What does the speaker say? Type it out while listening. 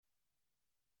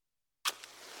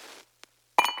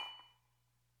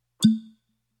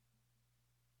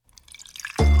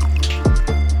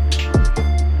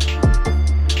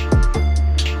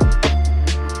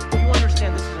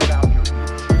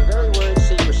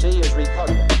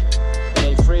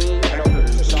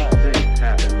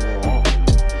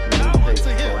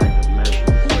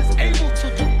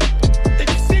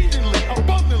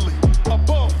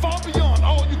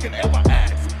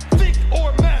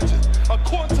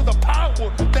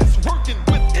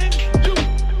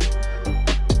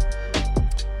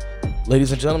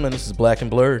Ladies and gentlemen, this is Black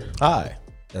and Blurred. Hi.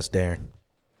 That's Darren.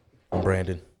 I'm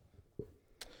Brandon.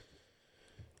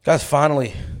 Guys,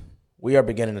 finally, we are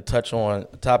beginning to touch on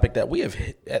a topic that we have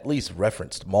at least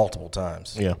referenced multiple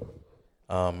times. Yeah.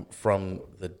 From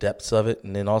the depths of it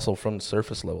and then also from the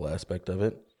surface level aspect of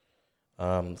it.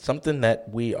 Something that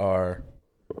we are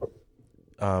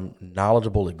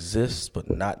knowledgeable exists, but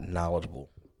not knowledgeable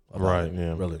about. Right,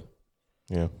 yeah. Really.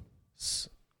 Yeah.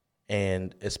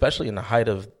 And especially in the height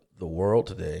of the world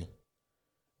today,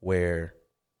 where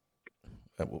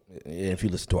if you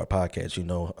listen to our podcast, you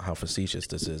know how facetious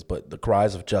this is, but the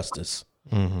cries of justice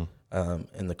and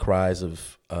the cries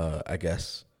of, I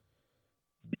guess,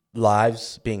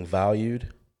 lives being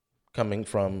valued coming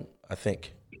from, I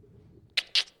think,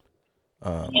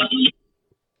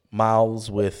 mouths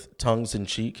with tongues in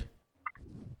cheek.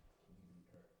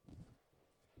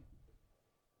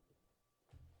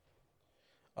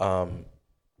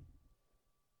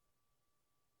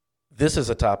 This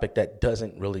is a topic that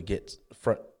doesn't really get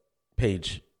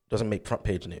doesn't make front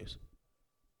page news.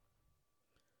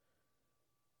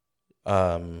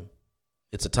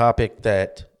 It's a topic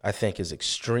that I think is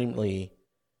extremely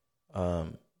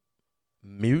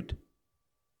mute,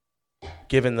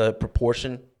 given the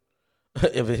proportion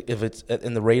if it's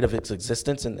in the rate of its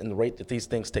existence and the rate that these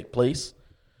things take place.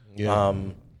 Yeah.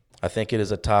 I think it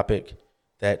is a topic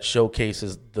that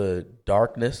showcases the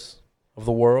darkness of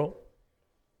the world.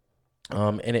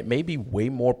 And it may be way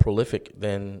more prolific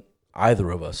than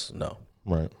either of us know.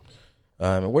 Right.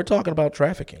 And we're talking about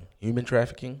trafficking, human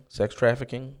trafficking, sex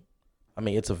trafficking. I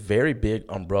mean, it's a very big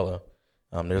umbrella.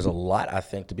 There's a lot, I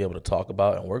think, to be able to talk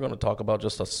about, and we're going to talk about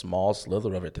just a small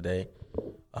slither of it today.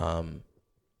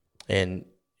 And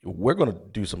we're going to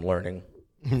do some learning.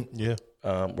 Yeah.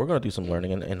 We're going to do some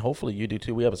learning, and hopefully you do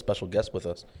too. We have a special guest with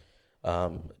us,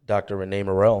 Dr. Renee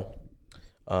Morell,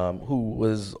 who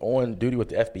was on duty with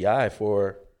the FBI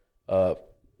for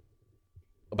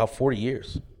about 40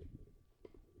 years.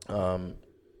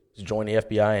 She joined the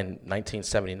FBI in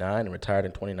 1979 and retired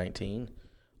in 2019.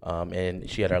 And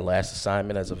she had her last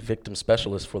assignment as a victim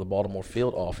specialist for the Baltimore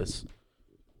field office.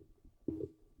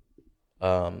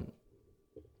 And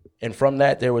from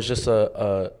that, there was just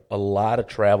a lot of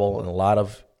travel and a lot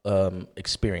of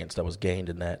experience that was gained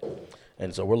in that.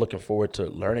 And so we're looking forward to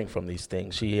learning from these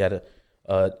things. She had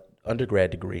a undergrad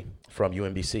degree from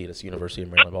UMBC, that's University of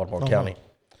Maryland, Baltimore County,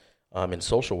 in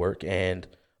social work, and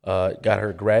did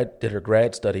her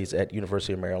grad studies at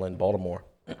University of Maryland, Baltimore,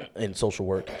 in social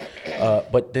work.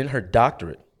 But then her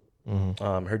doctorate,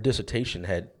 her dissertation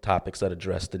had topics that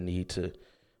addressed the need to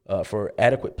for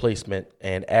adequate placement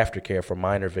and aftercare for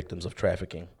minor victims of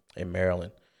trafficking in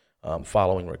Maryland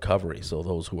following recovery. So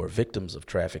those who are victims of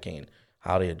trafficking,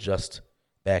 how they adjust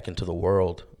back into the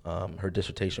world. Her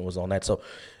dissertation was on that. So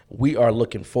we are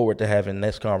looking forward to having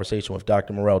this conversation with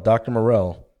Dr. Morell. Dr.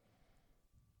 Morell.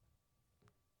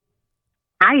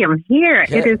 I am here.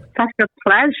 Yeah. It is such a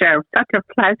pleasure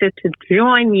to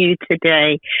join you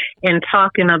today in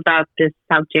talking about this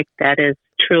subject that is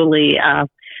truly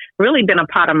really been a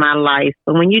part of my life.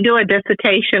 But when you do a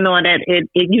dissertation on it,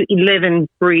 you live and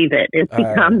breathe it. It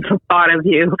becomes a part of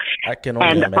you. I can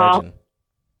only imagine.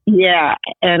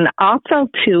 And also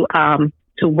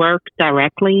to work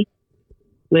directly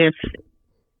with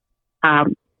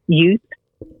youth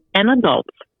and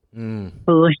adults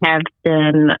who have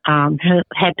been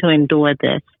had to endure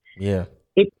this. Yeah,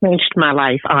 it changed my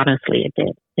life. Honestly, it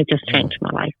did. It just changed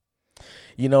my life.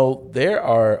 You know, there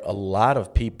are a lot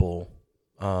of people,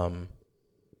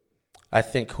 I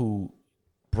think, who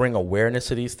bring awareness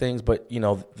to these things, but you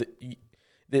know,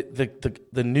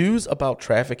 the news about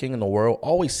trafficking in the world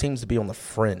always seems to be on the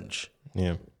fringe.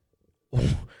 Yeah.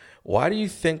 Why do you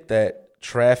think that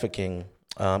trafficking,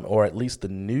 or at least the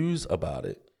news about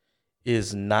it,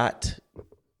 is not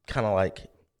kind of like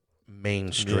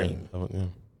mainstream? Yeah.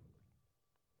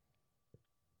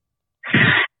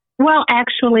 Well,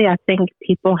 actually, I think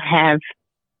people have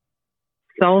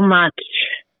so much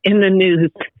in the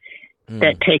news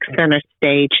that takes center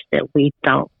stage that we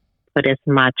don't put as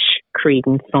much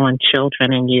credence on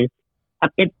children and youth.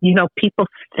 People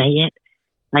say it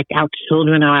like our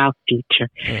children are our future.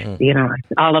 You know,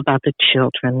 it's all about the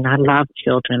children. I love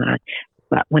children.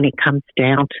 But when it comes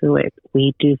down to it,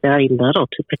 we do very little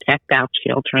to protect our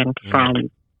children from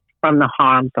the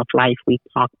harms of life. We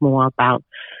talk more about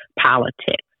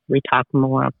politics. We talk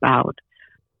more about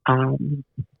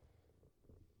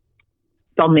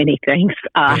so many things.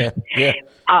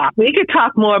 We could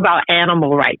talk more about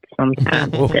animal rights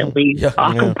sometimes than we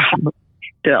talk about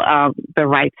the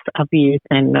rights of youth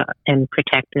and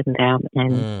protecting them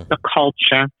and the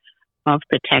culture of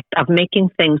making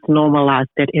things normalized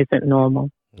that isn't normal.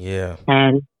 Yeah.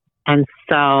 And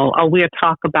so we'll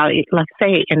talk about it. Let's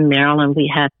say in Maryland,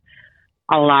 we have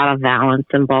a lot of violence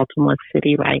in Baltimore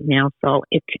City right now. So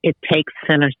it takes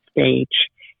center stage,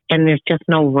 and there's just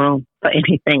no room for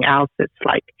anything else. It's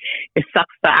like it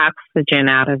sucks the oxygen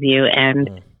out of you,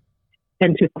 and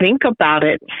to think about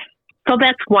it. So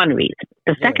that's one reason.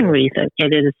 The second reason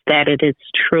it is that it is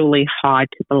truly hard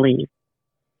to believe.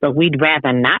 But we'd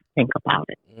rather not think about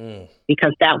it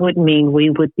because that would mean we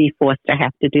would be forced to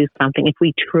have to do something. If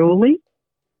we truly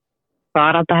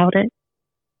thought about it,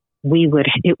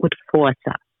 it would force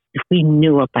us. If we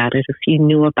knew about it, if you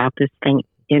knew about this thing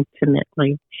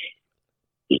intimately,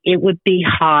 it would be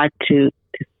hard to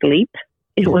sleep.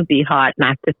 It would be hard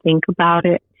not to think about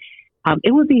it.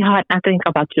 It would be hard not to think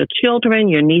about your children,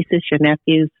 your nieces, your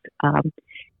nephews.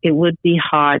 It would be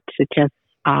hard to just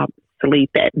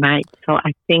sleep at night. So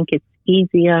I think it's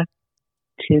easier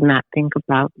to not think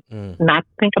about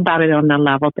it on the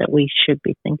level that we should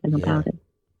be thinking about it.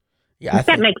 Yeah, Does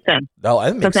that make sense? No,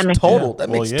 that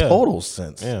makes total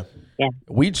sense. Yeah. Yeah.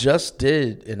 We just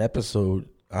did an episode.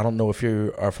 I don't know if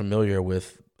you are familiar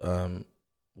with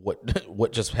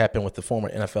what just happened with the former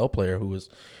NFL player who was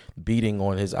beating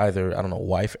on his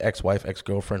wife, ex-wife,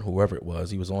 ex-girlfriend, whoever it was.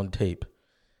 He was on tape,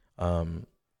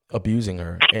 abusing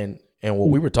her, and what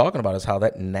we were talking about is how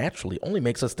that naturally only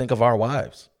makes us think of our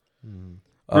wives.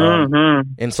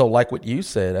 And so, like what you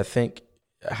said, I think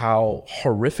how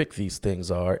horrific these things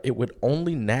are, it would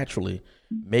only naturally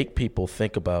make people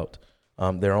think about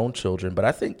their own children. But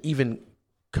I think even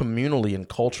communally and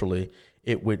culturally,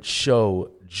 it would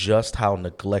show just how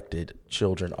neglected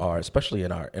children are, especially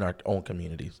in our own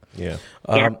communities. Yeah.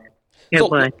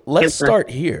 Let's start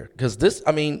here, because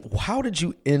how did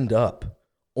you end up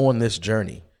on this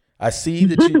journey? I see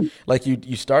that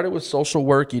you started with social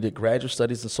work, you did graduate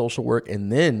studies in social work,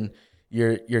 and then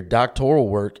your doctoral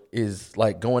work is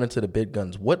like going into the big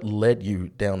guns. What led you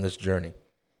down this journey?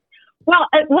 Well,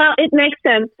 it makes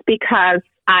sense because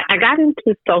I got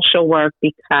into social work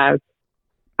because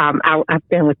I've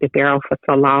been with the Bureau for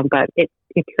so long, but it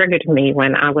triggered me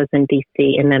when I was in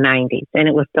D.C. in the 90s, and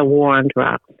it was the war on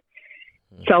drugs.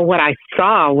 So what I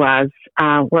saw was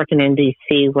working in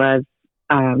D.C. was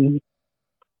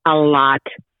a lot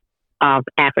of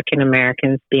African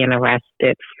Americans being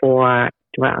arrested for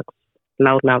drugs,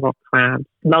 low-level crimes,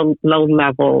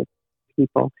 low-level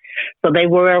people. So they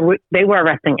were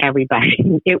arresting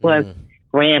everybody. It was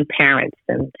grandparents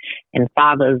and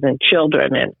fathers and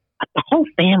children, and the whole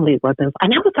family was involved.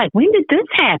 And I was like, when did this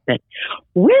happen?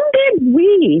 When did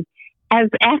we, as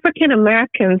African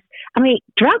Americans,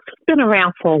 drugs have been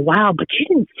around for a while, but you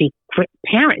didn't see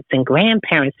parents and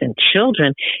grandparents and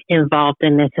children involved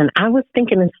in this. And I was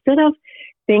thinking, instead of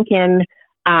thinking,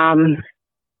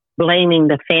 blaming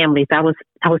the families, I was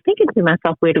thinking to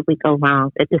myself, where did we go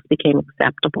wrong that this became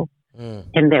acceptable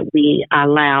and that we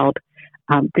allowed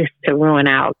this to ruin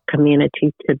our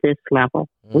community to this level?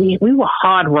 We were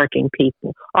hardworking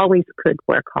people, always could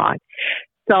work hard.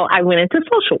 So I went into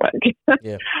social work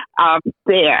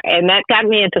there, and that got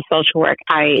me into social work.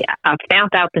 I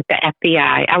found out that the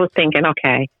FBI, I was thinking,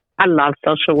 okay, I love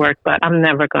social work, but I'm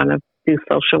never going to do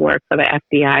social work for the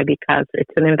FBI because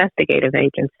it's an investigative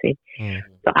agency.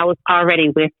 So I was already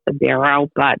with the Bureau,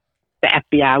 but the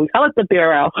FBI, we call it the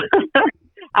Bureau.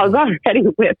 I was already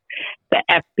with the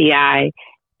FBI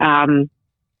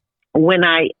when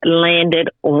I landed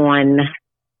on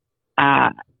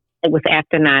it was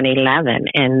after 9/11,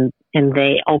 and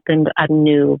they opened a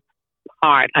new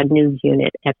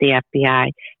unit at the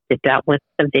FBI that dealt with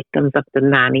the victims of the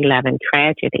 9/11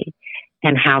 tragedy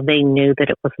and how they knew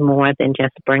that it was more than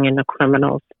just bringing the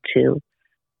criminals to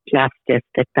justice,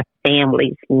 that the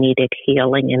families needed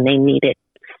healing and they needed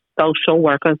social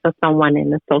workers or someone in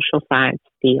the social science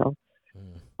field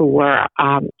who were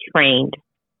trained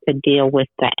to deal with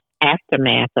the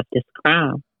aftermath of this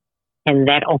crime. And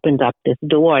that opened up this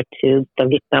door to the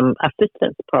victim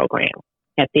assistance program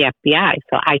at the FBI.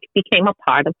 So I became a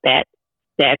part of that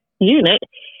unit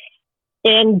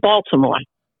in Baltimore.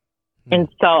 And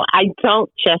so I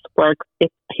don't just work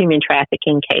with human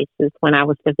trafficking cases. When I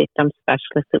was the victim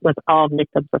specialist, it was all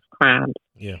victims of crimes.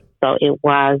 Yeah. So it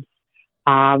was,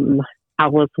 I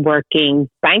was working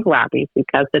bank robberies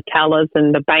because the tellers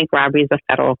and the bank robberies are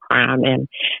federal crime.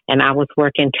 And I was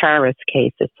working terrorist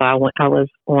cases. So I was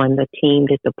on the team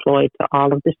that deployed to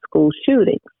all of the school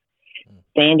shootings,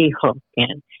 Sandy Hook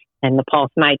and the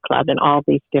Pulse nightclub and all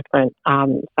these different,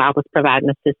 so I was providing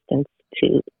assistance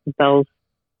to those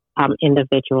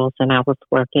individuals, and I was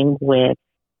working with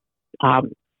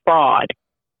fraud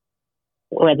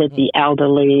whether it be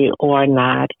elderly or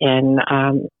not, and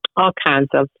all kinds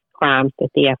of crimes that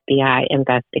the FBI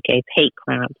investigates, hate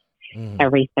crimes,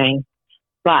 everything.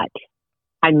 But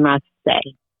I must say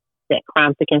that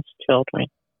crimes against children,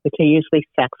 which are usually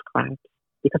sex crimes,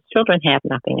 because children have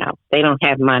nothing else. They don't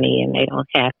have money and they don't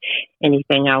have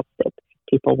anything else that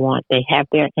people want. They have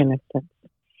their innocence.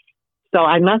 So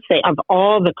I must say, of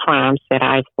all the crimes that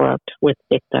I've worked with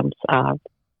victims of,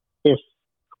 this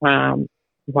crime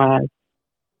was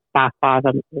by far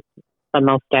the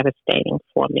most devastating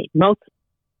for me. Most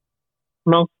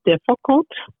difficult,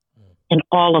 and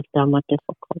all of them are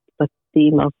difficult, but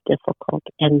the most difficult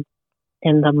and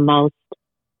the most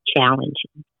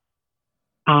challenging.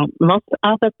 Most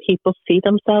other people see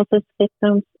themselves as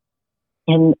victims,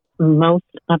 and most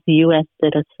of U.S.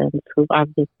 citizens who are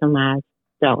victimized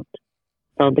don't.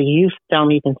 So the youth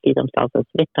don't even see themselves as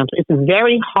victims. It's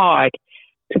very hard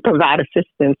to provide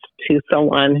assistance to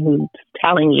someone who's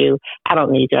telling you, I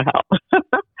don't need your help.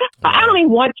 I don't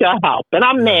even want your help, and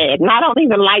I'm mad, and I don't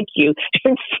even like you.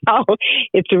 And so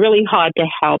it's really hard to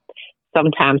help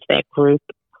sometimes that group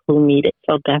who need it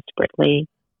so desperately,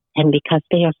 and because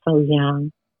they are so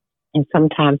young, and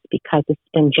sometimes because it's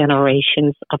been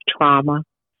generations of trauma,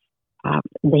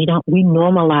 we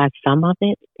normalize some of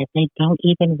it, that they don't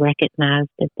even recognize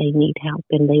that they need help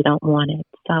and they don't want it.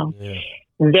 So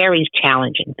very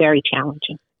challenging, very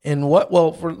challenging. And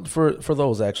for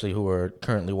those actually who are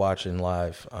currently watching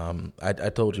live, I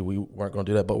told you we weren't going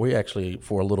to do that, but we actually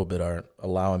for a little bit are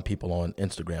allowing people on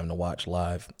Instagram to watch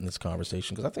live in this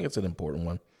conversation because I think it's an important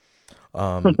one.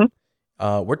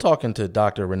 We're talking to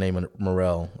Dr. Renee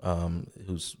Morel,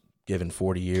 who's given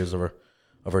 40 years of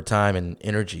her time and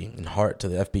energy and heart to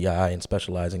the FBI and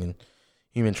specializing in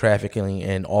human trafficking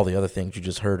and all the other things you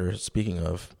just heard her speaking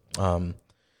of.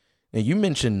 Now you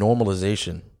mentioned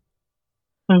normalization.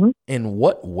 In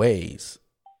what ways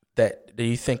do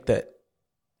you think that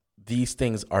these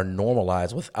things are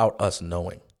normalized without us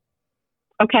knowing?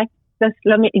 Okay,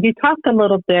 you talked a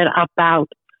little bit about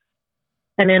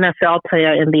an NFL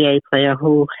player, NBA player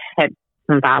who had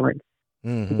some violence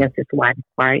against his wife,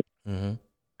 right?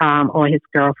 Or his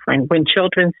girlfriend. When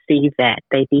children see that,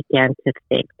 they begin to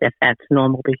think that that's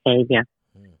normal behavior.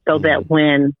 So that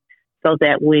when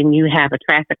you have a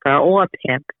trafficker or a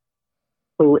pimp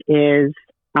who is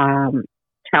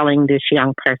telling this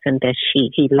young person that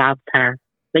he loves her,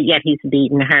 but yet he's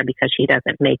beating her because she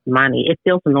doesn't make money, it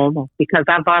feels normal because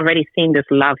I've already seen this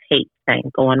love-hate thing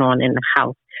going on in the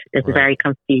house that's very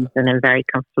confusing and very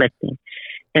conflicting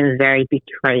and very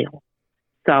betrayal.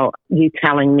 So you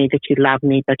telling me that you love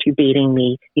me, but you beating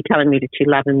me. You telling me that you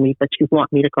loving me, but you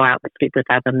want me to go out and sleep with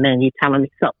other men. You telling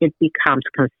me, so it becomes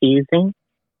confusing,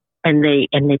 and they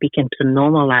begin to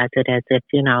normalize it as if,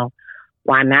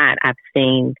 why not? I've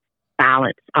seen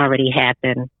violence already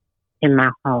happen in my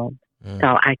home, so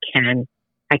I can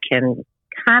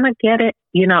kind of get it.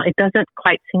 It doesn't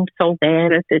quite seem so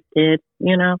bad as it did,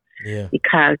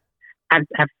 because I've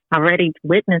already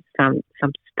witnessed some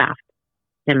stuff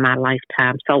in my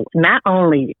lifetime. So not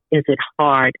only is it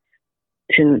hard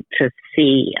to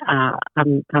see a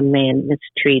man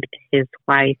mistreat his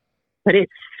wife, but it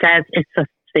says it's a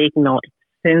signal. It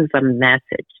sends a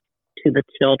message to the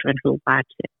children who watch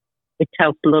it. It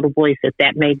tells little boys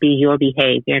that may be your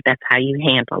behavior. That's how you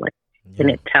handle it.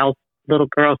 And it tells little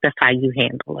girls that's how you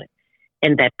handle it.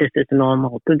 And that this is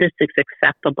normal. This is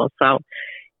acceptable. So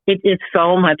it is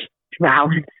so much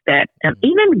violence that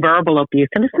even verbal abuse,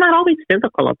 and it's not always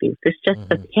physical abuse, it's just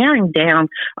the tearing down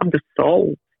of the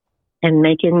soul and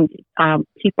making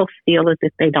people feel as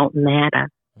if they don't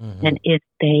matter, and if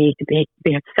their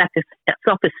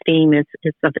self-esteem is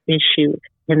an issue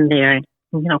in their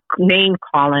name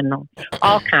calling or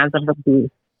all kinds of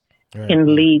abuse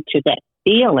can lead to that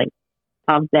feeling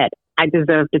of that I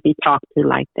deserve to be talked to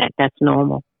like that. That's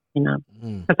normal,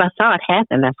 because I saw it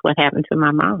happen. That's what happened to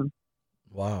my mom.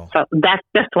 Wow. So that's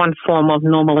just one form of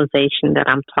normalization that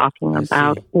I'm talking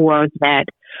about, or that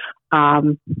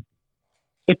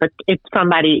if a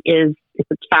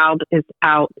child is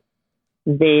out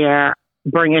there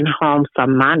bringing home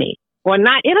some money, or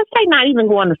not, it'll say not even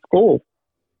going to school,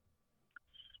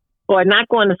 or not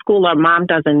going to school, or mom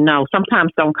doesn't know.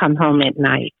 Sometimes don't come home at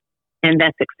night, and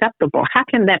that's acceptable. How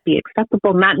can that be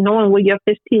acceptable? Not knowing where your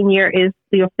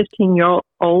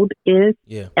 15-year-old is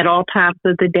at all times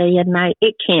of the day and night.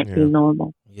 It can't be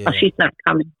normal. Or she's not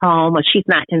coming home, or she's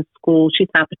not in school. She's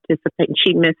not participating.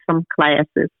 She missed some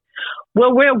classes.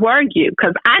 Well, where were you?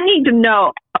 Because I need to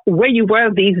know where you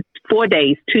were these 4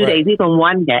 days, 2 days, even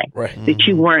 1 day that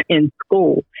you weren't in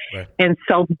school. And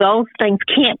so those things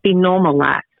can't be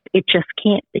normalized. It just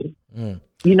can't be.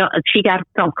 You know, she got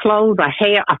some clothes, a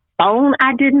hair, a phone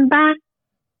I didn't buy.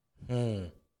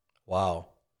 Wow.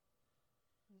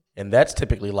 And that's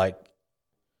typically like,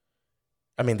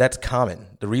 I mean, that's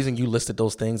common. The reason you listed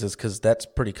those things is because that's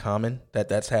pretty common.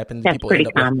 That's happened. That's People pretty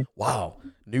end up common. with, wow,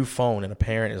 new phone, and a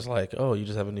parent is like, oh, you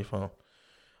just have a new phone.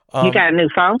 You got a new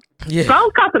phone? Yeah.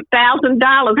 Phone costs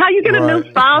 $1,000. How you get a new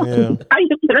phone? Yeah. How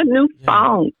you get a new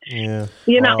phone? Yeah.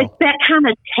 You know, Wow. it's that kind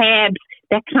of tabs,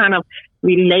 that kind of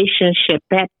relationship,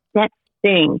 that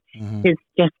thing is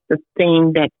just the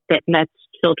thing that lets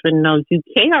children know you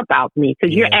care about me,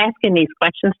 because you're asking these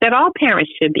questions that all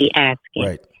parents should be asking.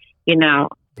 Right. You know,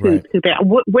 Right. to that.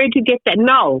 Where'd you get that?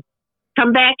 No,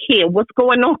 come back here. What's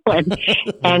going on?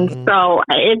 And so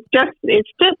it's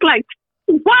just like,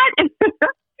 what?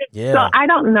 Yeah. So I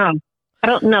don't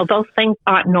know. Those things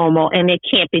aren't normal, and it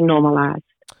can't be normalized.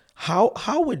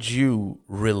 How would you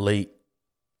relate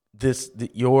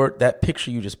that picture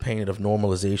you just painted of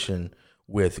normalization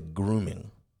with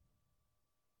grooming?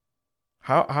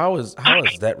 How is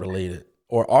that related?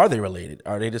 Or are they related?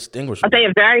 Are they distinguishable? They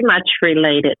are very much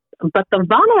related, but the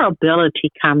vulnerability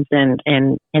comes in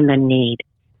the need.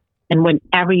 And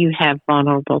whenever you have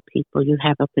vulnerable people, you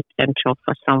have a potential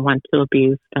for someone to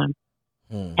abuse them.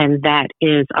 And that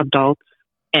is adults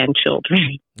and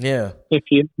children. Yeah. If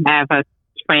you have a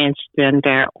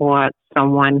transgender or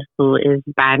someone who is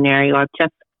binary or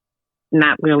just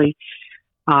not really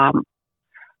out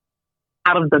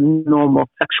of the normal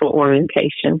sexual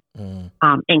orientation, and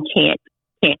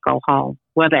can't go home.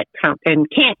 And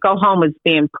can't go home is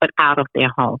being put out of their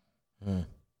home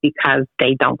because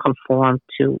they don't conform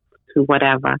to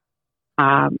whatever.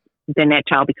 Then that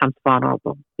child becomes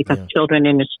vulnerable, because children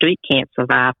in the street can't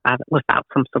survive without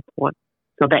some support.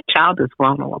 So that child is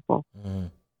vulnerable.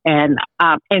 And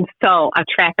so a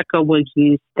trafficker will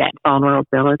use that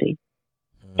vulnerability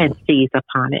and seize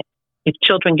upon it. If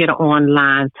children get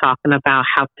online talking about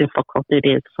how difficult it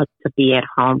is to be at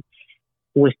home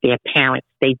with their parents,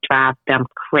 they drive them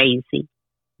crazy.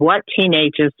 What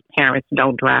teenagers' parents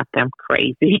don't drive them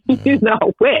crazy? You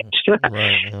know which. Right,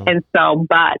 yeah. And so,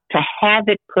 but to have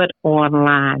it put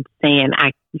online saying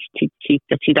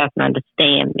she doesn't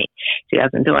understand me, she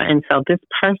doesn't do it. And so this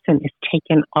person is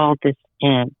taking all this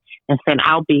in and saying,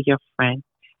 I'll be your friend.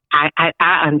 I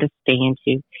understand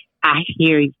you. I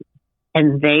hear you.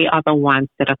 And they are the ones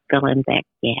that are filling that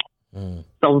gap.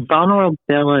 So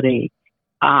vulnerability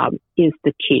is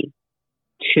the key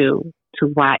to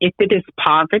why. If it is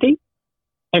poverty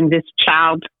and this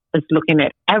child is looking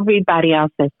at everybody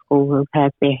else at school who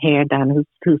has their hair done,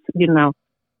 who's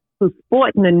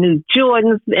sporting the new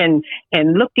Jordans and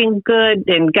looking good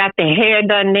and got their hair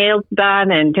done, nails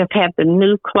done, and just have the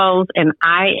new clothes, and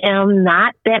I am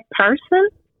not that person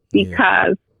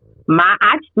because my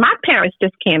parents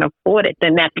just can't afford it,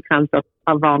 then that becomes a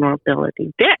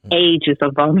vulnerability. Their age is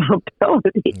a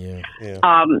vulnerability.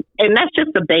 And that's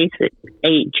just a basic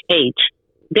age.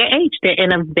 Their age, they're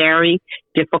in a very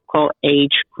difficult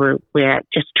age group where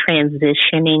just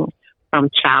transitioning from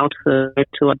childhood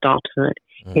to adulthood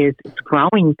is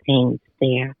growing pains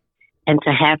there. And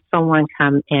to have someone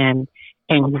come in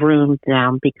and groom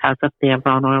them because of their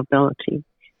vulnerability,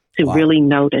 to really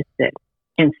notice it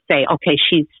and say, okay,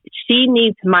 she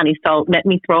needs money, so let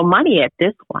me throw money at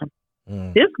this one.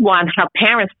 This one, her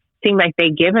parents seem like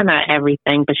they're giving her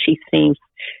everything, but she seems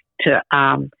to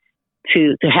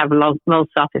have low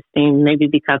self-esteem, maybe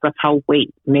because of her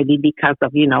weight, maybe because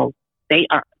of,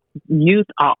 youth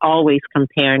are always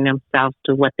comparing themselves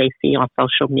to what they see on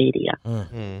social media.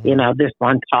 You know, this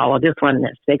one tall, or this one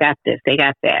this, they got this, they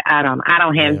got that. I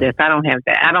don't have this, I don't have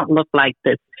that. I don't look like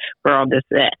this girl, this,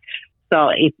 that. So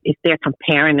if they're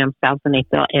comparing themselves and they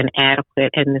feel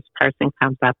inadequate, and this person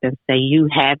comes up and say, you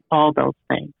have all those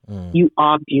things. You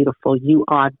are beautiful. You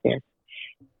are this.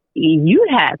 You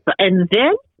have. And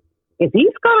then if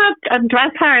he's going to address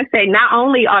her and say, not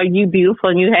only are you beautiful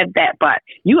and you have that, but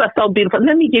you are so beautiful.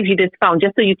 Let me give you this phone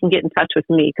just so you can get in touch with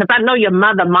me. Because I know your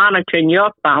mother monitoring your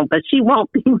phone, but she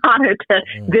won't be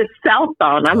monitoring this cell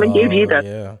phone. I'm going to give you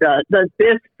the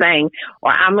this thing,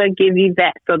 or I'm going to give you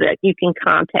that so that you can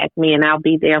contact me and I'll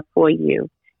be there for you.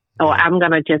 Or I'm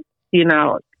going to just,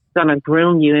 going to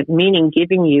groom you, meaning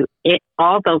giving you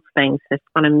all those things that's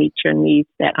going to meet your needs,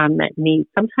 that unmet needs.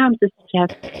 Sometimes it's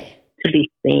just to be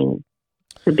seen,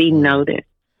 to be noticed.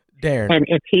 Darren. And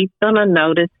if he's going to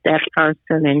notice that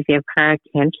person and give her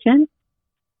attention,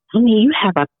 I mean, you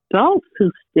have adults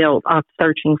who still are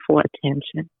searching for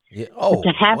attention. Yeah. Oh, but to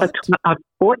have a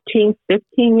 14,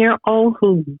 15-year-old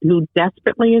who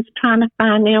desperately is trying to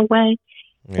find their way,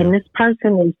 and this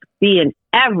person is being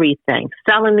everything,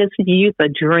 selling this youth a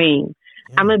dream,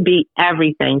 I'm going to be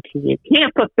everything to you.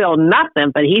 Can't fulfill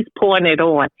nothing, but he's pouring it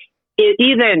on,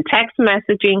 either in text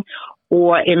messaging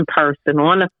or in person,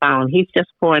 on the phone. He's just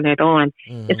pouring it on.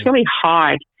 It's really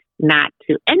hard not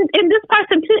to. And this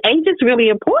person, too, age is really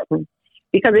important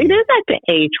because it is at the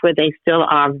age where they still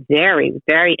are very,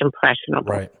 very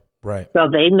impressionable. Right. So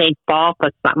they may fall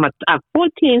for something. A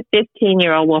 14,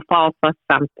 15-year-old will fall for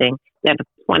something that a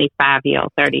 25-year-old,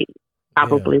 30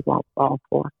 probably won't fall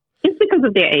for. Just because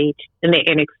of their age and their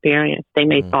inexperience, they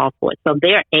may fall for it. So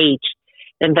their age,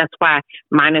 and that's why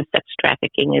minor sex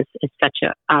trafficking is such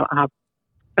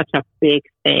a big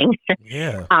thing.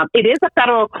 Yeah. It is a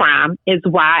federal crime, is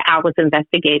why I was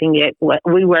investigating it.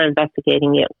 We were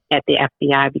investigating it at the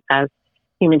FBI because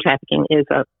human trafficking is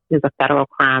a federal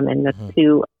crime, and the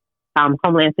two,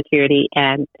 Homeland Security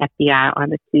and FBI, are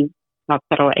the two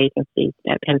federal agencies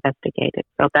that investigate it.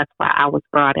 So that's why I was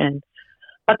brought in.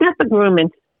 But that's a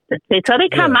grooming. So they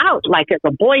come out like as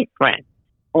a boyfriend,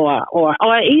 or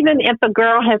even if a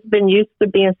girl has been used to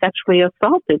being sexually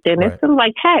assaulted, then it's sort of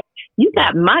like, hey, you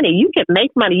got money, you can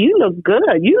make money, you look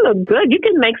good, you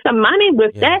can make some money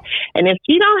with that. And if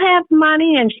she don't have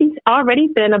money and she's already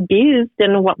been abused,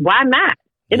 then why not?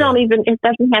 It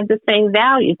doesn't have the same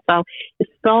value. So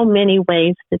it's so many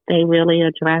ways that they really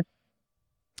address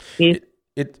you.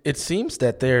 It seems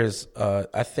that there's,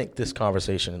 I think this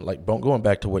conversation, like going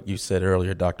back to what you said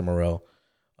earlier, Dr. Morell,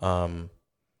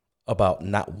 about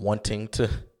not wanting to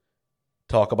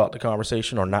talk about the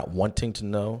conversation or not wanting to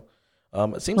know.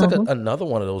 It seems like another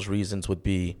one of those reasons would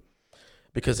be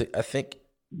because I think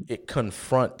it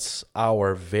confronts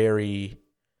our very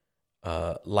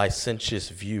licentious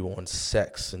view on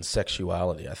sex and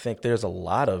sexuality. I think there's a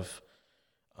lot of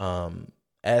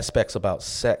aspects about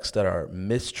sex that are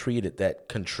mistreated that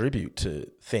contribute to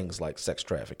things like sex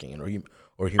trafficking or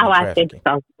human trafficking.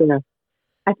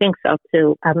 I think so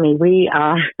too. I mean, we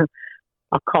are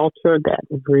a culture that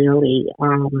really,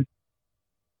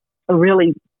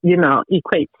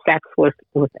 equates sex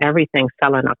with everything.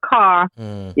 Selling a car.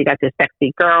 You got this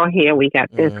sexy girl here. We got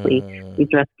this. We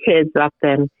dress kids up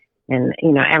and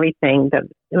everything.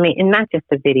 And not just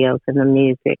the videos and the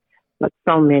music, but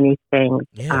so many things.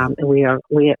 Yeah. We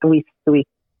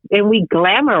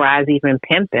glamorize even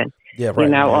pimping. Yeah,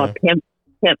 right. Or pimp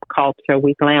culture.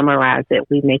 We glamorize it.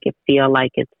 We make it feel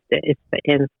like it's the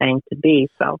end thing to be.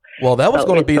 So, well, that was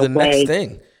going to be the next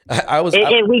thing. We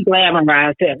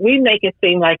glamorize it. We make it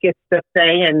seem like it's the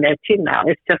thing, and that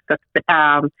it's just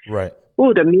right.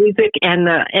 Ooh, the music and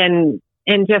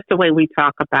just the way we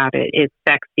talk about it. It's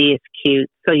sexy. It's cute.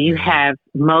 So you have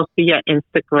most of your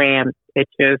Instagram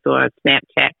pictures or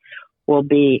Snapchat will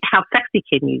be how sexy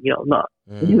can you look?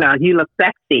 You look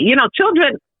sexy.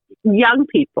 Children, young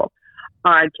people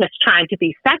are just trying to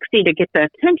be sexy to get the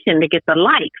attention, to get the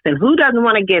likes. And who doesn't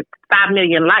want to get 5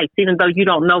 million likes, even though you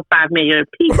don't know 5 million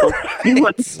people? You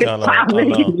want to get 5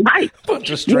 million likes. Bunch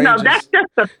of strangers. That's just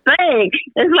the thing.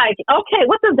 It's like, okay,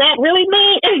 what does that really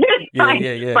mean?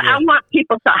 But I want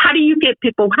people to, how do you get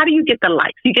the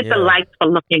likes? You get the likes for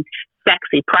looking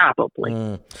sexy,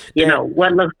 probably.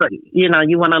 What looks like, you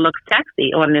want to look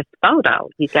sexy on this photo.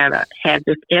 You got to have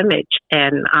this image.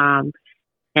 And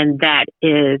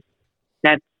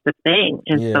that's the thing.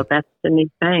 And so that's the new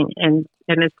thing. And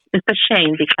it's a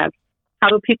shame because how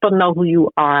do people know who you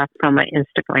are from an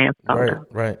Instagram photo?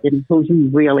 Right. And who you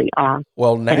really are.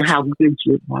 Well, and how good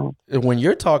you are. When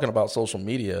you're talking about social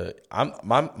media,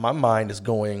 my mind is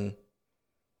going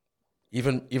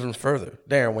even further.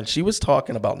 Darren, when she was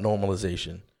talking about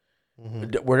normalization,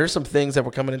 were there some things that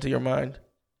were coming into your mind?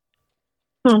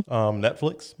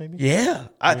 Netflix, maybe. Yeah,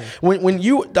 when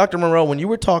you, Dr. Morell, when you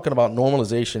were talking about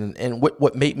normalization, and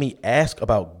what made me ask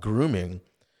about grooming,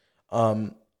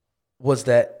 was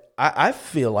that I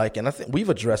feel like, and I think we've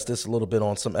addressed this a little bit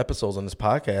on some episodes on this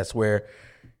podcast, where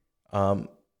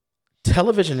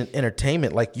television and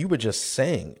entertainment, like you were just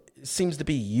saying, seems to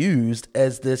be used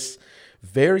as this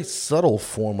very subtle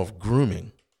form of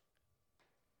grooming,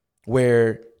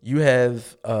 where you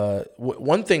have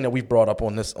one thing that we've brought up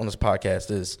on this podcast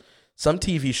is some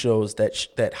TV shows that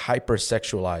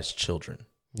hypersexualize children.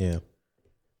 Yeah,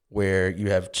 where you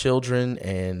have children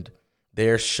and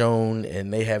they're shown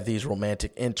and they have these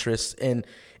romantic interests, and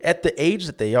at the age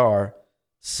that they are,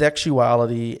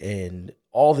 sexuality and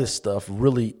all this stuff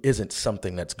really isn't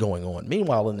something that's going on.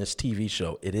 Meanwhile, in this TV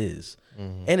show, it is,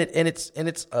 and it's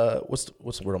what's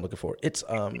the word I'm looking for? It's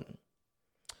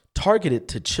targeted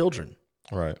to children.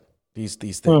 Right. These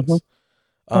things.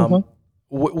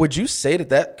 Would you say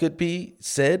that could be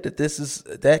said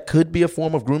that could be a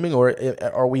form of grooming, or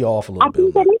are we off a little bit? I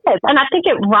think it is, and I think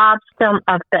it robs them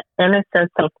of the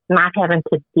innocence of not having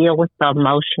to deal with the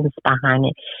emotions behind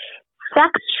it.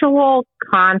 Sexual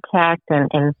contact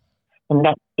and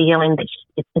that feeling,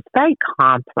 it's very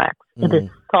complex. It is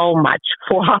so much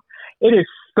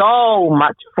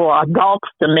for adults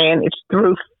to manage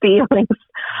through feelings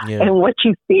and what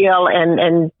you feel,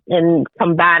 and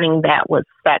combining that with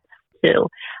sex too.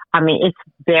 I mean, it's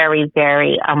very,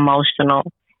 very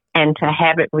emotional, and to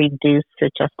have it reduced to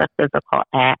just a physical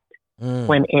act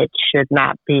when it should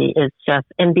not be is just,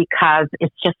 and because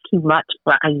it's just too much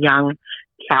for a young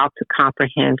child to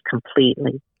comprehend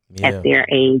completely at their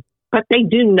age. But they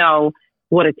do know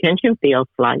what attention feels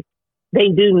like. They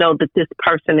do know that this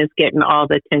person is getting all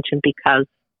the attention because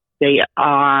they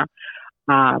are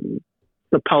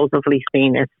supposedly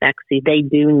seen as sexy. They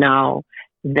do know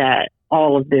that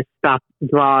all of this stuff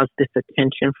draws this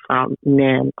attention from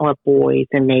men or boys,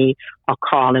 and they are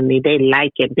calling me. They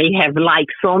like it. They have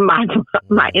likes on my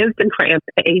Instagram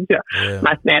page or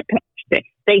my Snapchat.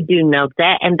 They do know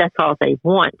that, and that's all they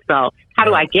want. So how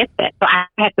do I get that? So I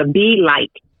have to be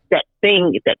like that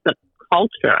thing that the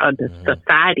culture or the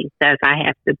society says I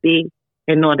have to be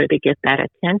in order to get that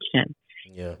attention.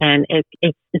 Yeah. And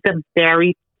it's a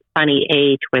very funny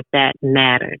age where that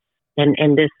matters. And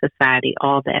in this society,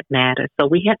 all that matters. So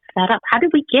we have set up. How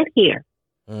did we get here?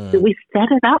 Did we set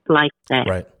it up like that?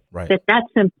 Right. That's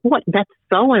important. That's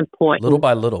so important. Little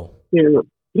by little.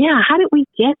 Yeah. How did we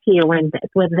get here when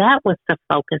that was the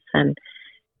focus? And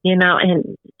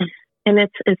and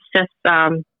it's just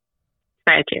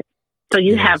tragic. So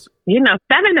you have 7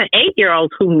 and 8 year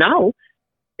olds who know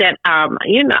that I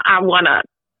want to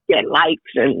get likes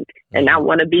and I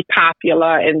want to be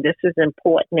popular, and this is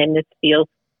important, and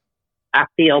I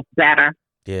feel better.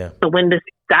 Yeah. So when this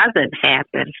doesn't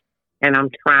happen, and I'm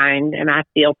trying, and I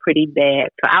feel pretty bad,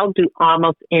 so I'll do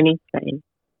almost anything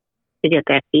to get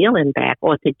that feeling back,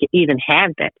 or to even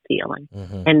have that feeling.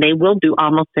 And they will do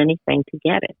almost anything to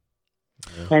get it.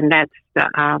 Yeah. And that's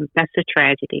the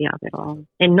tragedy of it all.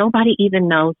 And nobody even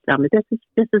knows them. This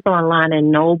is online,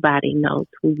 and nobody knows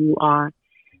who you are,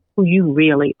 who you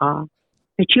really are.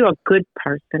 That you're a good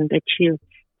person. That you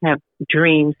have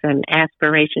dreams and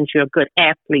aspirations. You're a good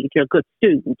athlete. You're a good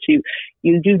student. You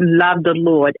love the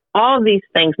Lord. All these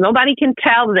things. Nobody can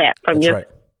tell that from your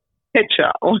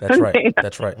picture.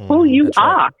 That's right. Who you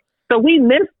are. Right. So we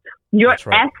miss your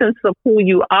essence of who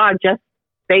you are. Just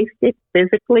face it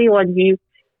physically, or you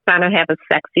trying to have a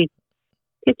sexy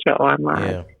picture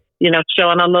online. Yeah.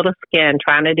 Showing a little skin,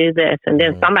 trying to do this, and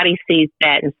then somebody sees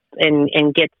that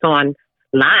and gets online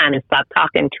and start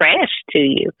talking trash to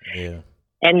you. Yeah.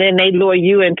 And then they lure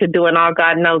you into doing all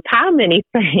God knows how many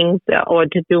things, or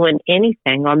to doing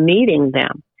anything, or meeting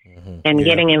them and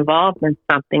getting involved in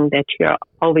something that you're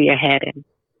over your head in.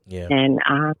 Yeah. And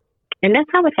that's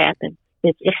how it happens.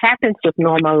 It happens with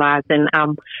normal lives. And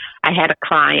I had a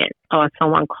client, or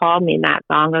someone called me not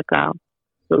long ago,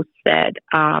 who said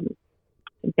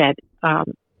that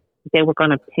they were going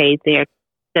to pay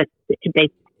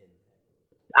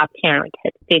our parent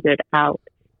had figured out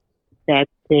that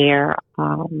their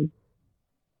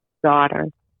daughter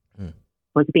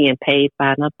was being paid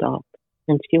by an adult,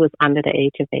 and she was under the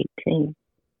age of 18,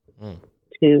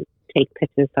 to take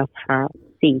pictures of her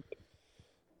feet.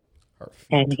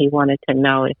 And he wanted to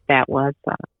know if that was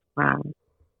or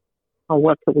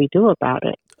what could we do about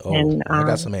it. And I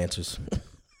got some answers.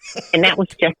 And that was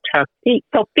just her feet.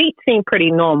 So feet seem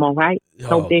pretty normal, right?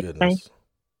 No big thing.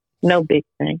 No big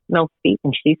thing. No feet.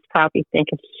 And she's probably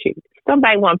thinking, shoot,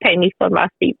 somebody want to pay me for my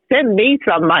feet. Send me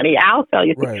some money. I'll sell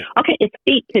you. Right. Okay, it's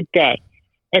feet today.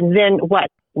 And then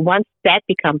what? Once that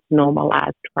becomes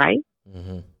normalized, right?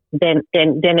 Then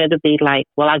it'll be like,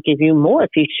 well, I'll give you more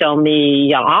if you show me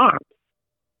your arms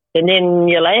and then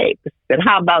your legs. And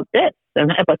how about this?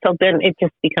 But so then it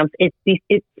just becomes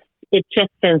it just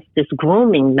sends this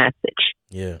grooming message.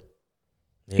 Yeah.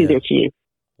 To this youth.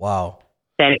 Wow.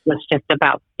 That it was just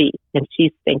about feet, and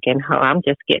she's thinking, "Oh, I'm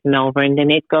just getting over," and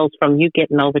then it goes from you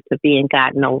getting over to being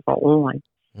gotten over on.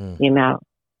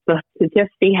 So to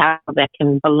just see how that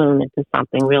can balloon into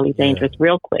something really dangerous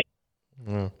real quick.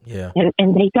 Yeah.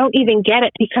 And they don't even get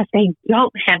it because they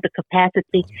don't have the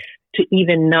capacity to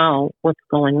even know what's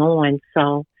going on.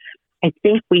 So I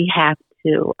think we have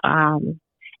to, and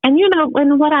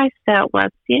what I said was,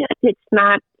 it's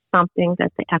not something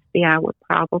that the FBI would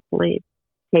probably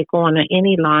take on, or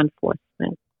any law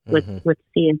enforcement would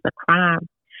see as a crime.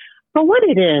 But what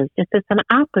it is it's an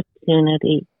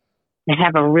opportunity to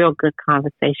have a real good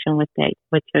conversation with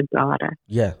your daughter.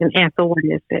 Yeah. And answer, what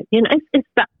is it? It's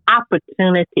the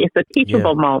opportunity. It's a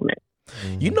teachable moment.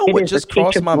 You know what just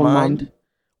crossed my mind?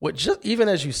 What just even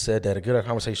as you said that, a good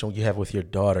conversation you have with your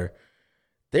daughter,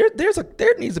 there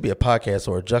needs to be a podcast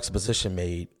or a juxtaposition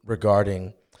made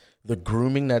regarding the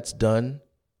grooming that's done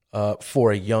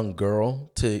for a young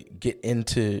girl to get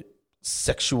into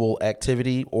sexual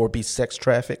activity or be sex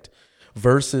trafficked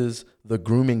versus the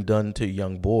grooming done to a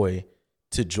young boy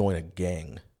to join a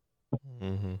gang.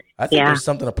 Mm-hmm. I think there's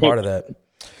something a part of that.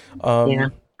 Yeah,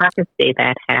 I can see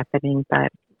that happening,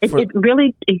 but it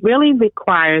really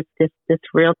requires this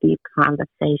real deep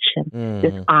conversation,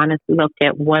 this honest look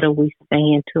at what are we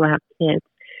saying to our kids,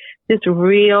 this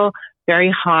real, very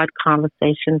hard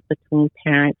conversations between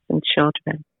parents and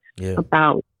children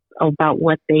about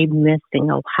what they're missing,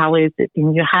 or how is it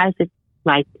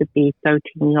like to be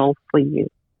 13-year-old for you?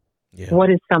 Yeah.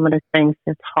 What is some of the things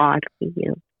that's hard for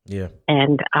you? Yeah.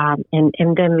 And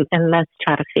then let's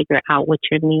try to figure out what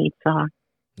your needs are.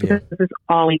 Because this is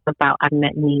always about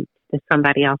unmet needs that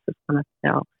somebody else is going to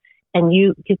fill. And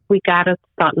we got to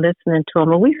start listening to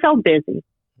them. And we're so busy.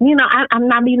 You know, I'm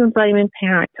not even blaming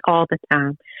parents all the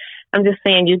time. I'm just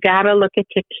saying you got to look at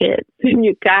your kids. And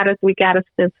we got to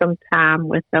spend some time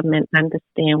with them and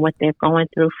understand what they're going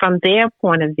through from their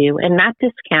point of view and not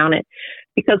discount it,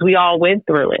 because we all went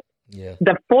through it. Yeah.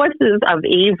 The forces of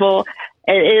evil,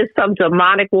 it is some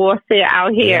demonic warfare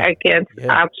out here against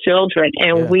our children.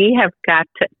 And we have got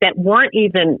to, that weren't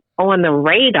even on the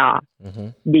radar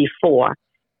before,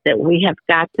 that we have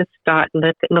got to start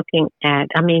looking at.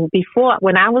 I mean, before,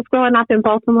 when I was growing up in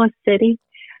Baltimore City,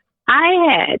 I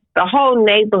had the whole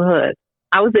neighborhood.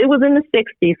 It was in the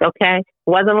 60s, okay?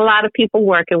 Wasn't a lot of people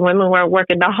working. Women weren't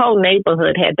working. The whole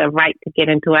neighborhood had the right to get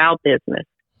into our business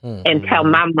and tell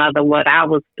my mother what I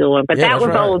was doing. But that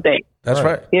was old days. That's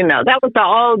right. You know, that was the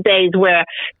old days where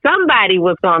somebody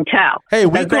was going to tell. Hey,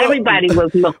 everybody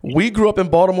was looking. We grew up in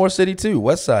Baltimore City, too.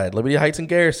 West Side, Liberty Heights and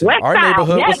Garrison. Our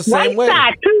neighborhood was the same way. West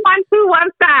Side,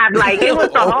 21215. Like, it was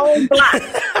the whole block.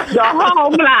 The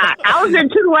whole block. I was in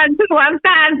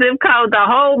 21215 zip code, the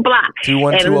whole block.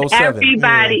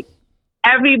 21207.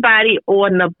 Everybody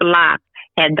on the block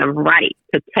had the right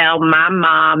to tell my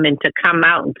mom and to come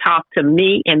out and talk to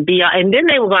me and then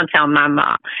they were going to tell my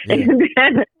mom.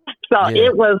 Yeah.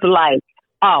 It was like,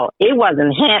 it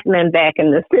wasn't happening back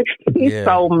in the 60s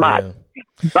so much.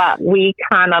 Yeah. But we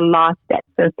kind of lost that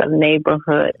sense of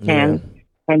neighborhood and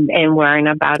worrying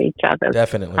about each other's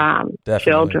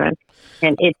children.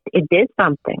 And it did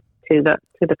something to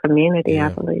the community, I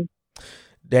believe.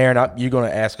 Darren, you're going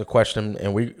to ask a question,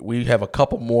 and we have a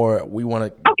couple more. We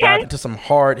want to dive into some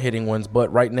hard-hitting ones, but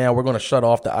right now we're going to shut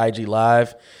off the IG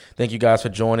Live. Thank you guys for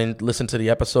joining. Listen to the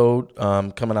episode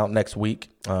coming out next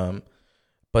week. Darren,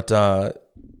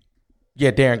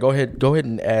 go ahead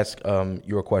and ask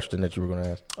your question that you were going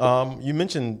to ask. You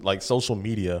mentioned like social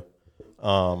media,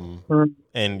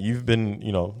 and you've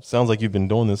been, sounds like you've been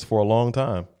doing this for a long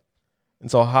time. And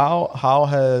so how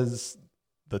has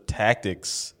the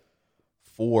tactics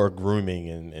for grooming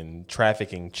and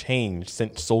trafficking changed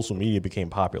since social media became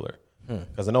popular?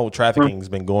 Because I know trafficking has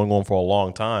been going on for a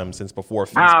long time, since before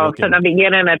Facebook. To the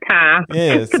beginning of time.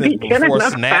 Yeah, since before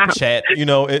Snapchat.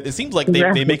 It seems like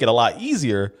they make it a lot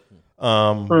easier.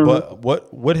 But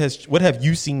what have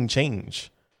you seen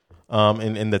change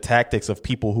in the tactics of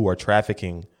people who are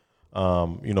trafficking?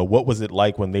 What was it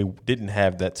like when they didn't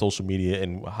have that social media,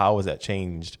 and how has that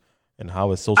changed? And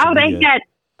how is social media?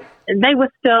 They were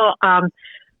still,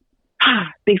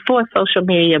 before social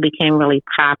media became really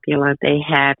popular, they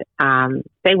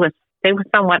were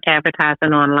somewhat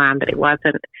advertising online, but it was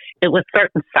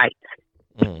certain sites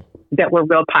that were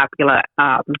real popular,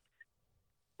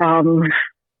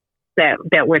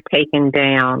 that were taken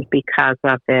down because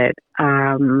of it.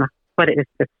 What is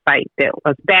the site that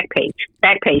was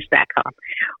Backpage.com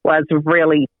was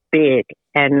really big,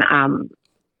 and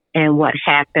what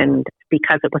happened,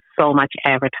 because it was so much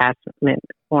advertisement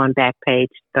on Backpage,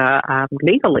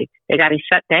 legally they got it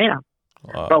shut down.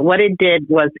 Wow. But what it did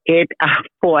was it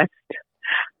forced.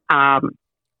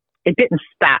 It didn't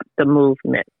stop the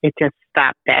movement. It just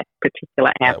stopped that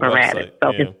particular apparatus.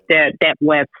 That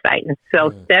website. And so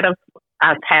instead of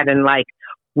us having like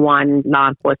one law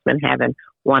enforcement having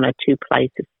one or two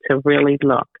places to really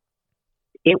look,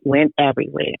 it went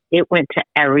everywhere. It went to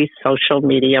every social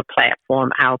media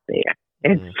platform out there.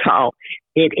 And so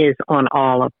it is on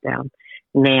all of them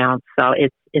now. So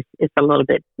it's a little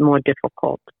bit more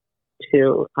difficult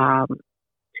to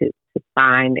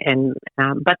find, and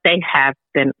but they have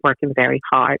been working very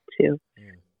hard to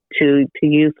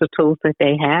use the tools that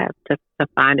they have to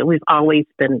find it. We've always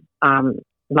been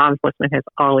law enforcement has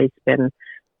always been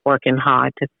working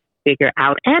hard to figure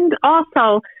out, and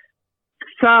also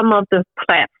some of the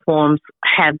platforms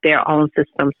have their own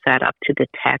system set up to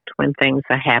detect when things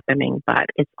are happening, but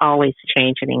it's always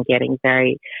changing and getting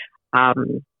very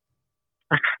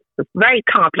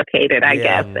complicated, I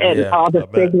guess, and all the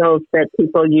signals that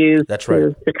people use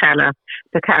to kind of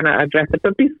address it.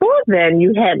 But before then,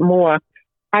 you had more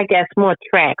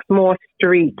tracks, more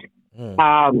street,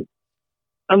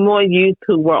 more youth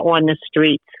who were on the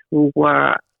streets, who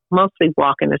were mostly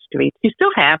walking the streets. You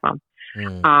still have them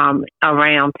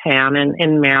around town and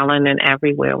in Maryland and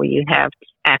everywhere where you have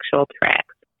actual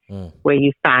tracks where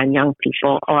you find young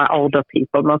people or older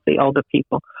people, mostly older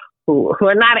people, who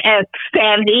are not as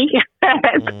savvy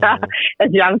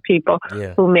as young people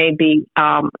who may be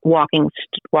walking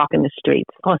the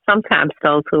streets, or sometimes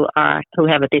those who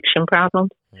have addiction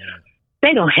problems.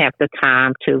 They don't have the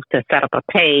time to set up a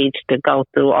page to go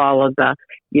through all of the,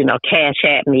 cash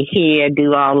at me here,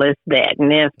 do all this, that,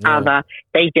 and this other.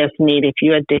 They just need, if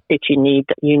you're addicted, you need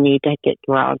to get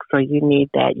drugs, or you need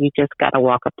that. You just got to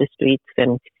walk up the streets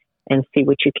and see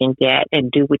what you can get and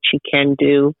do what you can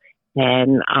do.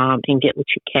 And get what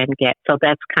you can get. So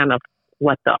that's kind of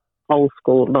what the old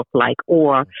school looked like.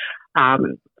 Or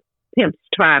traffickers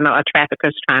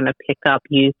trying to pick up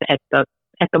youth at the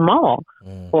mall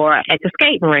or at the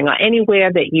skating ring or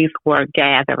anywhere that youth were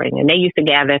gathering. And they used to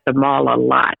gather at the mall a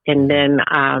lot. And then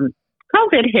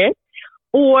COVID hit,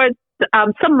 or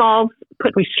some malls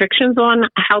put restrictions on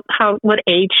what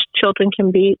age children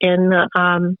can be in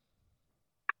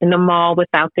the mall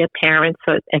without their parents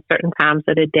at certain times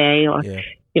of the day, or,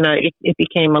 it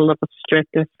became a little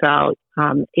stricter. So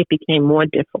it became more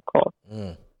difficult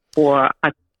for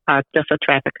just a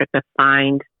trafficker to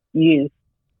find youth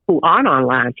who aren't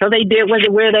online. So they did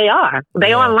where they are.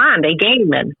 They online, they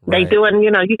gaming. They doing,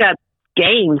 you got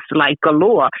games like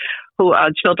galore who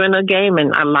are children are gaming.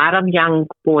 A lot of young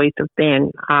boys have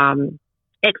been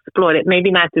exploited, maybe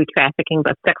not through trafficking,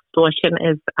 but sextortion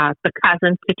is the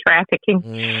cousin to trafficking.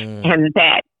 And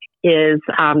that is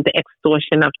the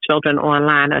extortion of children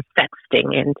online, or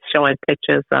sexting and showing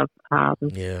pictures of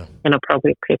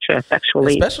inappropriate pictures,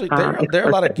 sexually. Especially there are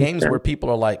a lot of games where people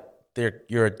are like,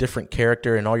 you're a different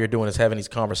character and all you're doing is having these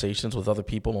conversations with other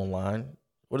people online.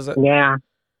 What is that?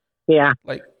 Yeah.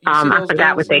 Like, I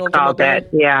forgot what they called that.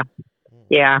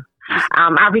 Yeah.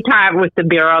 I retired with the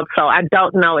Bureau, so I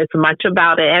don't know as much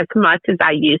about it as much as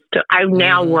I used to. I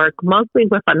now work mostly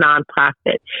with a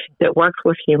nonprofit that works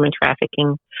with human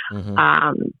trafficking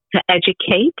to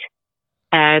educate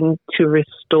and to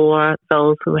restore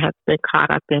those who have been caught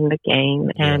up in the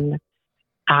game, and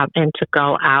to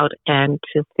go out and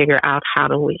to figure out how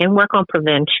do we and work on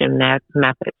prevention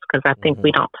methods, because I think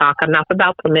we don't talk enough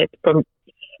about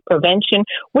prevention.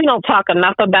 We don't talk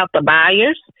enough about the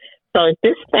buyers. So if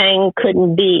this thing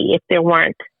couldn't be, if there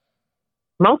weren't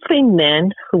mostly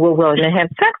men who were willing to have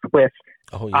sex with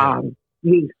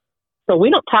youth. So we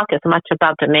don't talk as much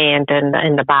about demand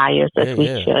and the buyers as we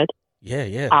should.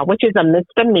 Which is a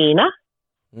misdemeanor,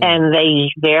 and they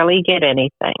barely get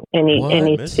anything,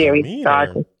 any serious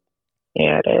charges.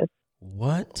 Yeah, it is.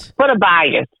 What? For the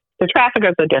buyers. The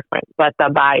traffickers are different, but the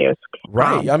buyers.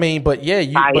 Right. I mean, but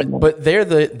but they're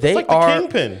the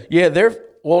kingpin. Yeah, they're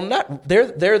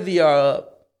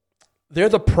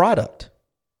the product.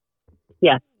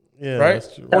 Yeah. Yeah. Right?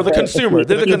 Or the consumer.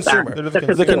 They're the consumer. They're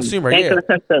the consumer. They're the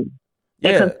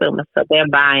consumer. So they're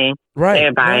buying. Right.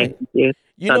 They're buying you,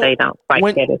 so they don't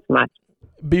quite get as much.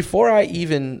 Before I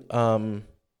even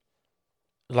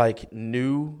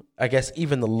knew, I guess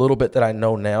even the little bit that I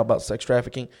know now about sex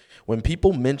trafficking, when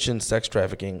people mention sex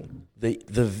trafficking,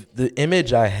 the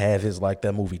image I have is like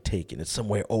that movie Taken. It's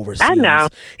somewhere overseas, in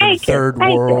the third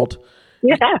world.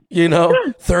 Yeah.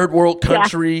 Third world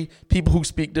country, people who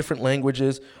speak different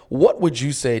languages. What would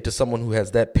you say to someone who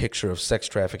has that picture of sex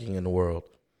trafficking in the world?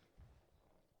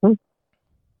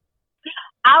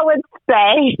 I would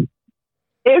say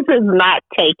this is not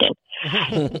Taken.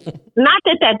 Not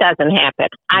that doesn't happen.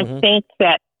 I think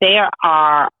that there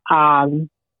are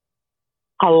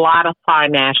a lot of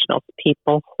foreign nationals,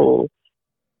 people who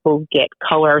get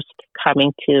coerced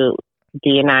coming to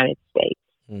the United States.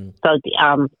 So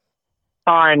the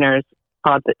foreigners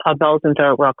or those in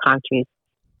third world countries,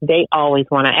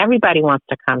 everybody wants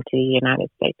to come to the United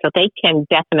States. So they can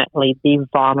definitely be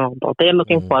vulnerable. They're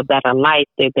looking for a better life.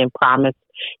 They've been promised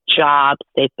jobs.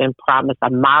 They've been promised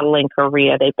a modeling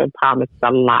career. They've been promised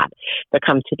a lot to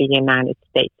come to the United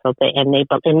States. So and their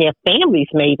families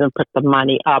may even put the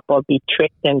money up or be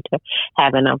tricked into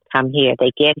having them come here.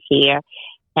 They get here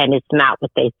and it's not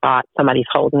what they thought. Somebody's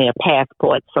holding their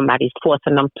passport. Somebody's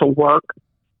forcing them to work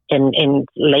in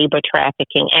labor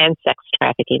trafficking and sex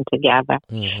trafficking together.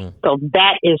 So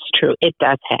that is true. It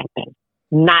does happen.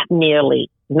 not nearly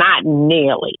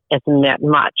as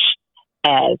much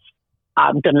as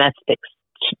domestic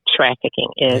trafficking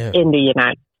is in the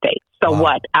United States. So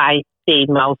what I see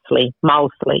mostly,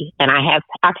 and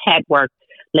I've had work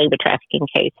labor trafficking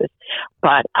cases,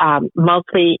 but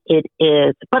mostly it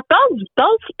is. But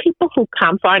those people who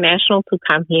come, foreign nationals who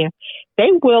come here,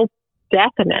 they will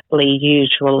definitely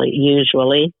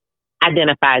usually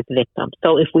identify as victims.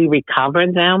 So if we recover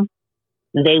them,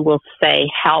 they will say,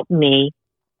 "Help me.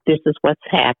 This is what's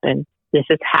happened. This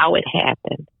is how it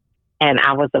happened, and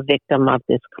I was a victim of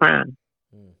this crime."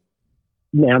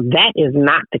 Now, that is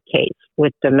not the case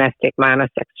with domestic minor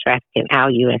sex trafficking, our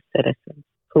U.S. citizens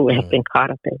who have been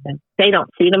caught up in them. They don't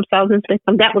see themselves as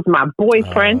victims. That was my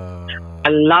boyfriend. I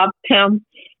loved him.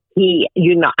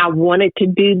 I wanted to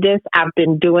do this. I've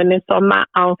been doing this on my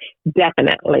own.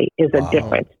 Definitely is a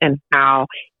difference in how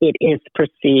it is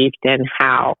perceived and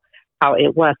how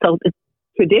it was. So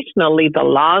traditionally, the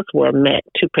laws were meant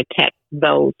to protect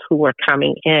those who were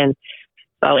coming in.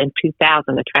 So in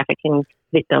 2000, the Trafficking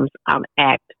Victims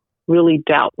Act really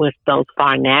dealt with those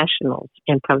foreign nationals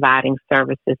and providing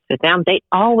services to them. They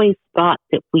always thought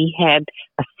that we had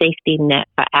a safety net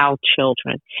for our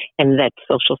children and that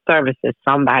social services,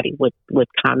 somebody would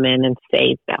come in and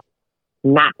save them.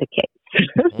 Not the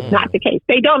case. Not the case.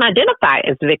 They don't identify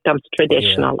as victims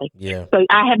traditionally. So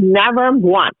I have never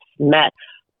once met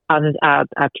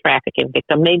a trafficking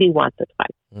victim, maybe once or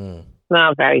twice.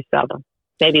 No, very seldom.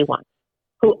 Maybe once.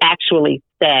 Who actually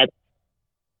said,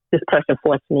 "This person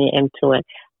forced me into it.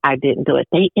 I didn't do it."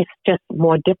 It's just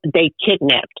more different. They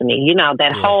kidnapped me. You know,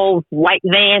 that whole white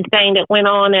van thing that went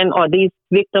on, or these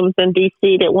victims in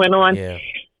D.C. that went on. It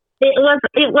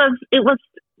was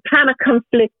kind of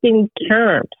conflicting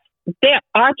terms. There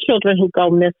are children who go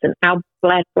missing. Our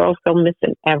Black girls go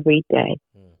missing every day.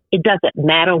 It doesn't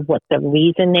matter what the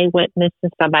reason they went missing.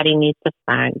 Somebody needs to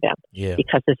find them.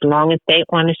 Because as long as they're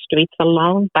on the streets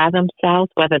alone by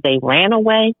themselves, whether they ran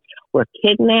away, were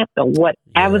kidnapped, or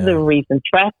whatever the reason,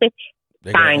 trafficked,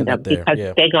 find them because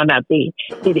they're going to be.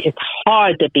 It is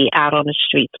hard to be out on the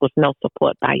streets with no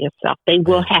support by yourself. They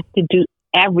will have to do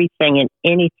everything and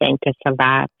anything to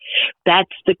survive.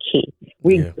 That's the key,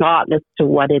 regardless to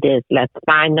what it is. Let's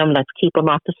find them. Let's keep them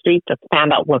off the streets. Let's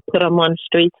find out what put them on the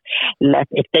streets.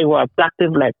 If they were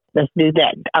abducted, let's do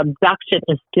that. Abduction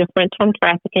is different from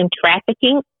trafficking.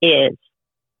 Trafficking is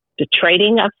the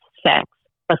trading of sex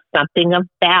for something of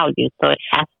value. So it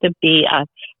has to be a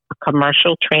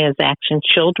commercial transaction.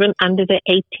 Children under the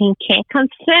 18 can't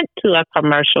consent to a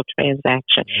commercial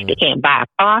transaction. They can't buy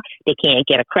a car. They can't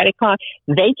get a credit card.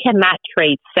 They cannot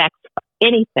trade sex for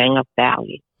anything of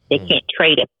value. They can't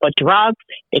trade it for drugs.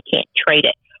 They can't trade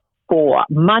it for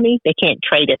money. They can't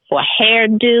trade it for a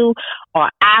hairdo or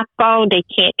iPhone. They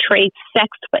can't trade sex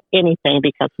for anything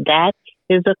because that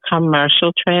is a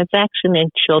commercial transaction and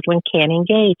children can't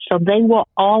engage. So they will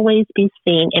always be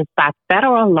seen by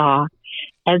federal law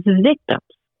as victims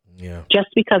just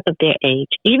because of their age.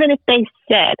 Even if they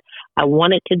said, "I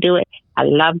wanted to do it, I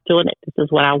love doing it, this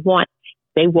is what I want,"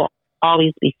 they will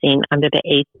always be seen under the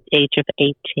age of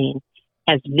 18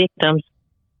 as victims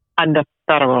under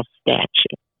federal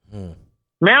statute.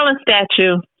 Maryland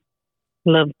statute, a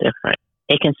little different.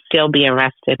 They can still be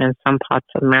arrested in some parts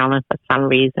of Maryland for some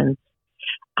reasons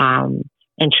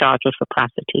and charged with a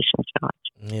prostitution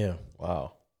charge.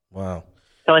 Wow.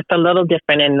 So it's a little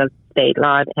different in the state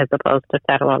law as opposed to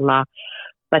federal law.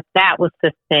 But that was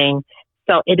the thing.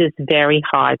 So it is very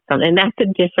hard. And that's the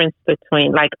difference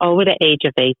between, like, over the age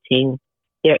of 18,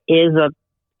 there is a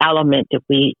element that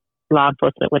law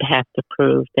enforcement would have to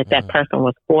prove that that person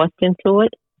was forced into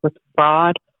it, was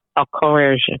fraud or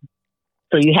coercion.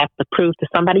 So you have to prove that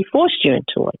somebody forced you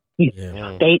into it.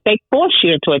 They forced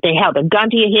you into it. They held a gun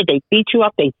to your head. They beat you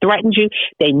up. They threatened you.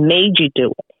 They made you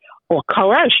do it. Or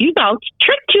coerced,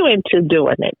 tricked you into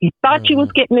doing it. You thought you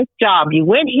was getting this job. You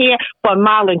went here for a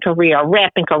modeling career, a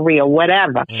rapping career,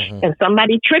 whatever, and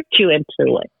somebody tricked you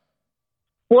into it.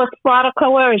 Forced fraud or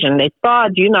coercion. They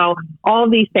thought, all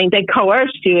these things. They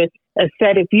coerced you and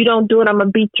said, "If you don't do it, I'm going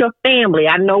to beat your family.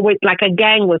 I know what," like a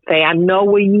gang would say, "I know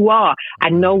where you are. I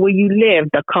know where you live."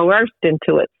 They're coerced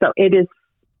into it. So it is,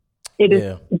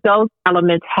 those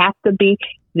elements have to be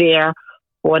there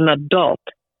for an adult.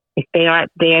 If they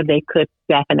aren't there, they could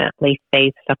definitely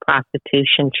face a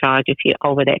prostitution charge if you're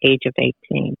over the age of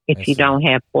 18. If you don't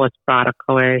have forced fraud or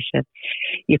coercion,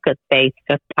 you could face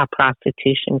a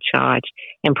prostitution charge.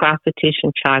 And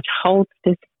prostitution charge holds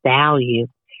this value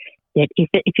that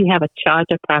if you have a charge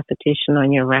of prostitution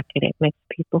on your record, it makes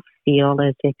people feel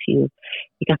as if you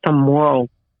got some moral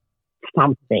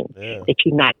something, that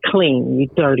you're not clean,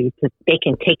 you're dirty, that they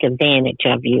can take advantage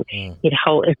of you.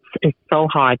 It's so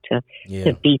hard to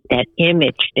beat that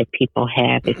image that people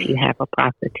have if you have a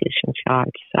prostitution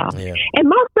charge. So, and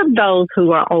most of those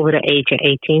who are over the age of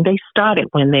 18, they started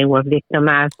when they were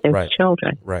victimized as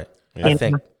children. Right. I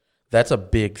think that's a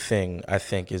big thing. I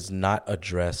think is not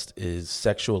addressed is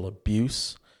sexual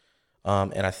abuse,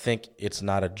 and I think it's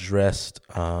not addressed.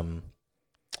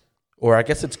 Or I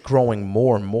guess it's growing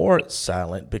more and more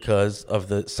silent because of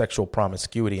the sexual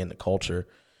promiscuity in the culture,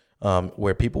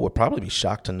 where people would probably be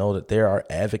shocked to know that there are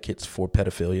advocates for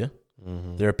pedophilia.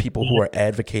 Mm-hmm. There are people who are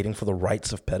advocating for the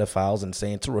rights of pedophiles and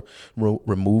saying to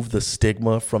remove the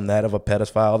stigma from that of a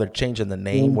pedophile. They're changing the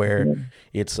name where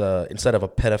it's instead of a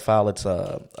pedophile, it's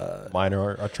a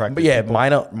minor attracted. But yeah,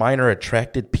 people. minor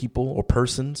attracted people or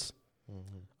persons.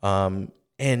 Mm-hmm.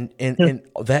 And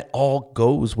that all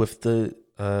goes with the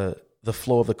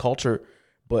flow of the culture.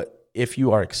 But if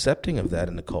you are accepting of that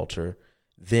in the culture,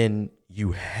 then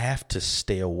you have to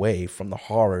stay away from the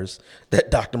horrors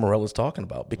that Dr. Morell is talking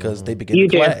about, because they begin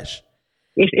to clash.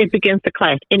 It begins to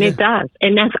clash, and it does.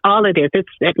 And that's all it is.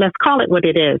 Let's call it what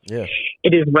it is. Yeah.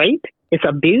 It is rape. It's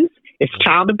abuse. It's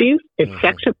child abuse. It's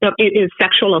sexual. It is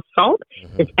sexual assault.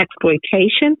 It's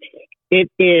exploitation. It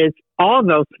is all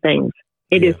those things.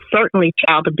 It is certainly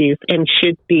child abuse and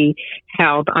should be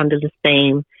held under the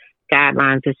same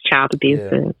guidelines as child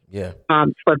abuse is.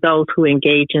 For those who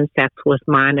engage in sex with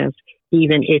minors,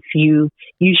 even if you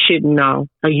should know,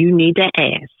 or you need to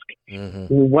ask,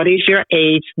 what is your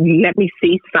age? Let me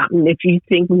see something. If you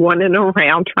think running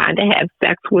around trying to have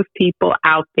sex with people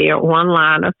out there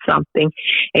online or something,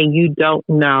 and you don't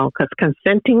know, because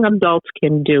consenting adults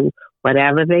can do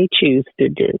whatever they choose to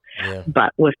do. Yeah.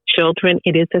 But with children,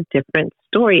 it is a different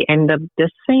story. And the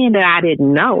saying that I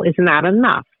didn't know is not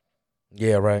enough.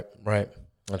 Yeah, right.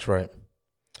 That's right.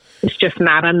 It's just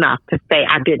not enough to say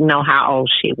I didn't know how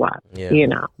old she was. Yeah. You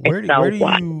know.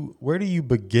 Where do you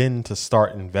begin to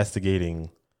start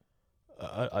investigating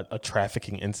a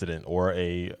trafficking incident or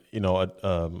a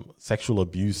sexual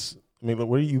abuse? I mean,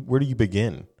 where do you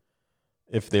begin?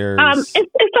 If there's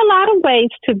it's a lot of ways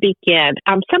to begin.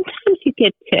 Sometimes you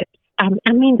get tips.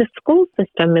 The school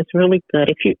system is really good.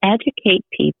 If you educate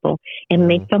people and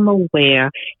make them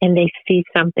aware, and they see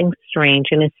something strange,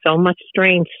 and there's so much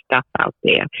strange stuff out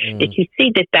there that you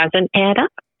see that doesn't add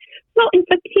up. So if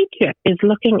a teacher is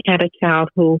looking at a child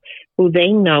who they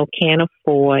know can't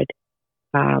afford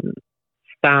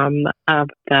some of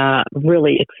the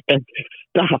really expensive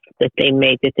stuff that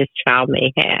this child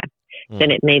may have, then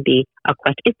it may be a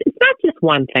question. It's not just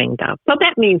one thing, though. So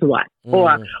that means what?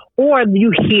 Or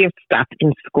you hear stuff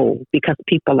in school because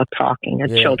people are talking, and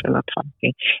children are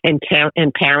talking, and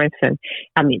parents, and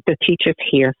the teachers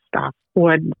hear stuff,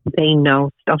 or they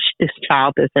know stuff. This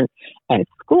child isn't at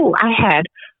school. I had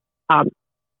a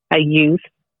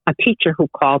teacher who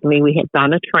called me. We had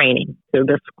done a training to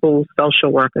the school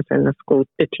social workers and the school,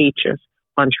 the teachers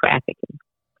on trafficking.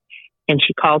 And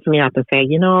she calls me up and said,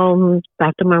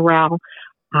 Dr. Morell,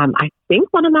 I think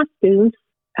one of my students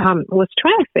was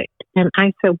trafficked. And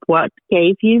I said, what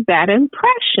gave you that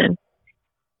impression?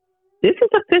 This is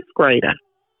a fifth grader.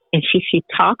 And she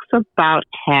talks about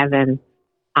having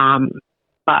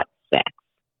butt sex.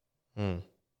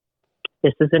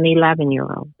 This is an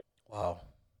 11-year-old. Wow.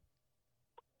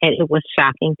 And it was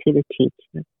shocking to the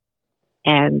teacher.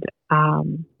 And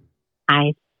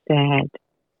I said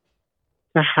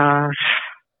to her,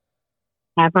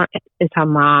 have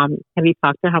you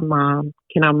talked to her mom?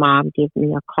 Can her mom give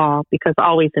me a call? Because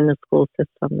always in the school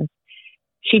system,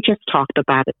 she just talked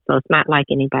about it. So it's not like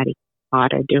anybody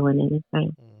caught her doing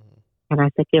anything. And I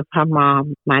said, give her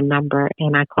mom my number.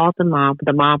 And I called the mom.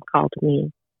 The mom called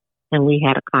me, and we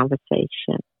had a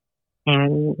conversation.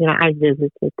 And, I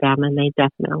visited them, and they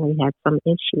definitely had some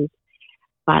issues.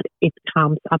 But it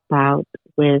comes about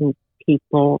when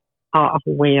people are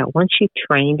aware. Once you're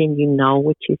trained and you know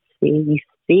what you see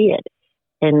it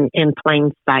in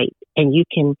plain sight. And you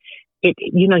can,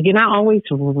 you're not always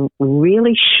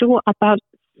really sure about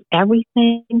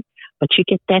everything, but you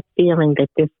get that feeling that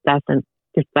this doesn't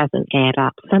add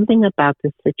up. Something about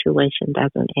this situation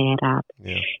doesn't add up.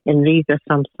 Yeah. And these are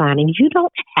some signs. And you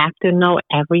don't have to know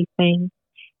everything.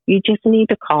 You just need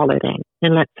to call it in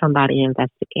and let somebody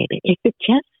investigate it. If it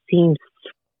just seems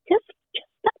just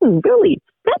doesn't really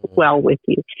fit well with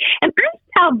you. And I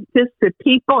tell this to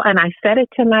people, and I said it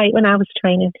tonight when I was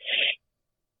training,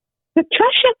 to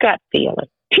trust your gut feeling.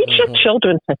 Teach your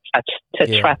children to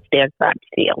trust their gut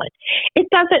feeling. It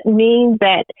doesn't mean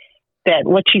that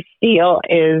what you feel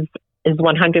is is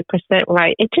 100%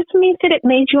 right. It just means that it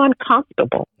made you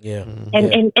uncomfortable. Yeah.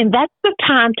 And that's the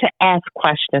time to ask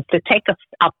questions, to take a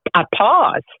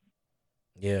pause.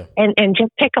 Yeah. And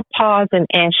just take a pause and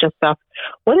ask yourself,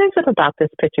 what is it about this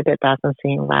picture that doesn't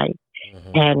seem right?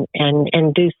 And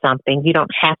do something. You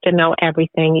don't have to know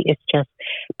everything. It's just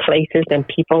places and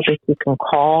people that you can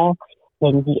call.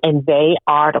 And they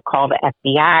are to call the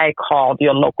FBI, call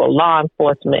your local law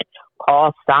enforcement,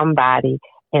 call somebody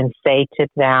and say to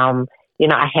them,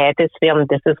 I had this feeling,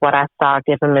 this is what I saw.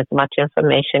 Give them as much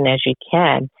information as you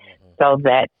can so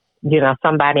that,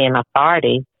 somebody in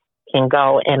authority can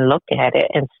go and look at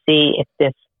it and see if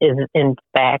this is in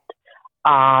fact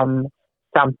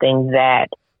something that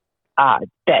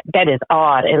is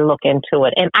odd, and look into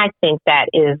it. And I think that's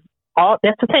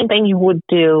the same thing you would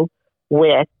do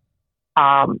with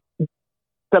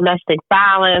domestic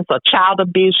violence or child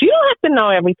abuse. You don't have to know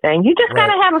everything. You just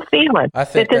gotta have a feeling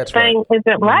that this thing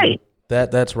isn't right.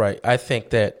 That's right. I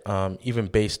think that even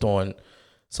based on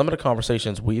some of the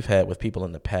conversations we've had with people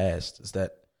in the past, is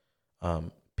that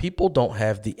people don't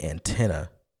have the antenna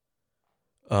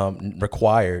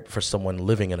required for someone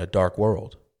living in a dark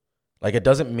world. Like, it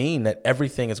doesn't mean that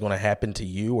everything is going to happen to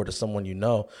you or to someone you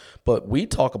know, but we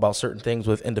talk about certain things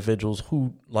with individuals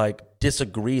who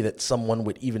disagree that someone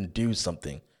would even do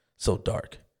something so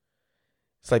dark.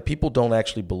 It's like people don't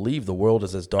actually believe the world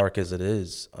is as dark as it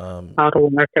is. The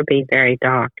world could be very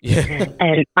dark. Yeah.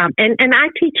 And I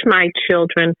teach my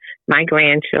children, my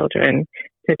grandchildren,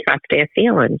 to trust their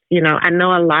feelings. I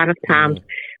know a lot of times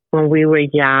when we were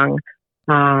young,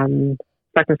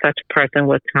 such and such a person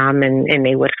would come and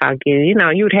they would hug you.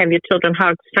 You would have your children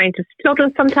hug strangers.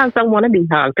 Children sometimes don't want to be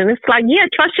hugged. And it's like,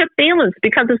 trust your feelings,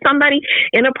 because if somebody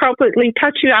inappropriately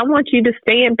touch you, I want you to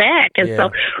stand back. And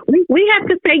so we have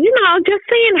to say, just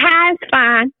saying hi is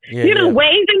fine.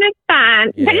 Waving is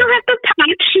fine. They don't have to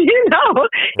touch,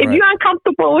 If you're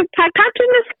uncomfortable with touching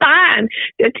is fine.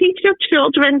 To teach your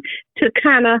children to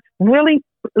kind of really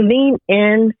lean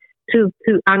in to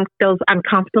those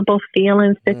uncomfortable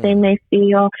feelings that they may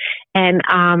feel, and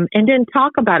then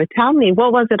talk about it. Tell me,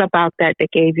 what was it about that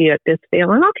gave you this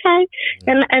feeling? Okay,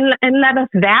 and let us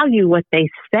value what they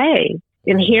say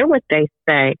and hear what they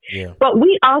say. Yeah. But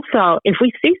we also, if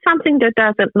we see something that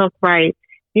doesn't look right,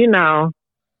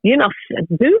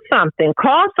 do something.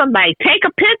 Call somebody. Take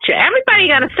a picture. Everybody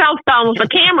got a cell phone with a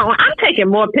camera. Well, I'm taking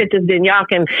more pictures than y'all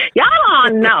can. Y'all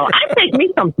don't know. I take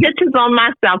me some pictures on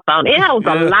my cell phone. It holds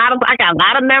I got a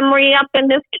lot of memory up in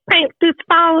this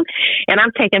phone, and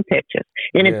I'm taking pictures.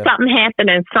 And if something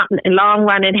happened and something in long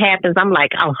run it happens, I'm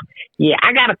like, oh yeah,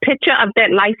 I got a picture of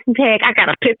that license tag. I got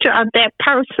a picture of that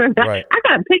person. Right. I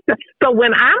got a picture. So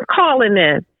when I'm calling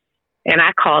in, and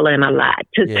I call in a lot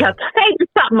to say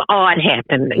something odd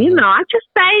happened. I just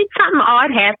say something odd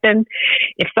happened.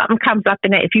 If something comes up in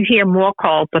that, if you hear more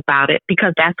calls about it,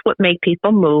 because that's what make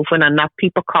people move, when enough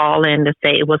people call in to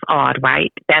say it was odd,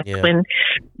 right? That's when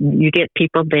you get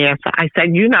people there. So I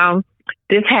said,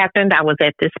 this happened. I was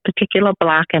at this particular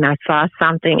block and I saw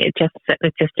something. It just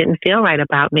didn't feel right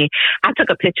about me. I took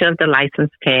a picture of the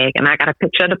license tag and I got a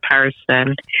picture of the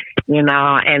person,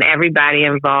 and everybody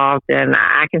involved, and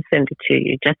I can send it to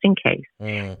you just in case.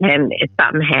 And if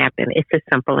something happened, it's as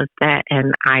simple as that.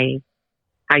 And I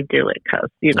do it because,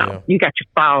 you got your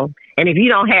phone. And if you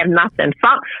don't have nothing,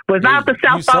 without the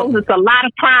cell phones, it's a lot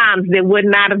of crimes that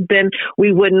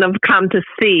we wouldn't have come to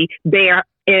see there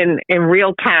in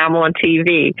real time on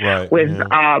TV with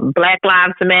Black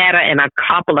Lives Matter and a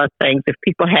couple of things. If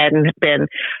people hadn't been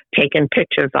taking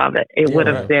pictures of it, it would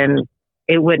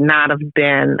not have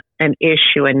been an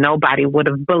issue, and nobody would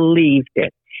have believed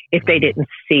it if they didn't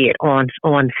see it on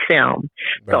film.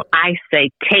 Right. So I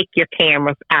say, take your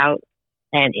cameras out.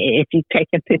 And if you're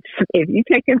taking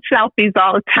selfies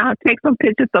all the time, take some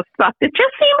pictures of stuff that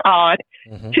just seem odd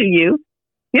to you.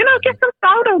 Get some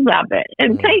photos of it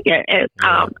and take it. And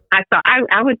I thought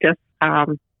I would just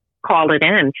call it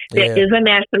in. There is a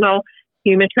national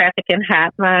human trafficking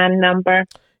hotline number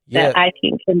that I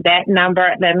think. And that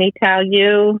number, let me tell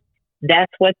you,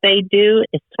 that's what they do.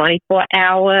 It's 24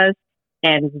 hours,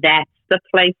 and that's the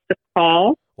place to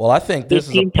call. Well, I think this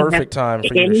is a perfect time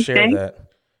for you to share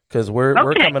that. Because we're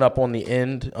coming up on the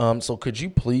end. So could you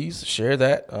please share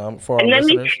that for our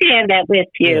listeners? Let me share that with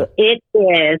you. Yeah. It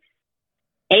is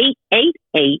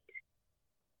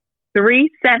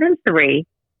 888-373-7888.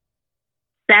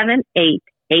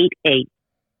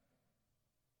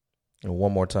 And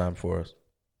one more time for us.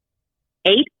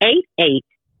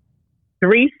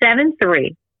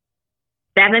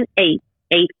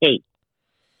 888-373-7888.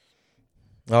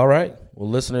 All right. Well,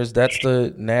 listeners, that's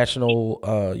the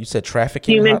national. You said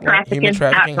trafficking human hotline?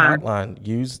 trafficking hotline.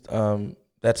 Used.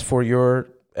 That's for your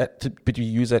to be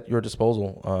used at your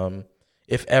disposal.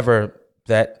 If ever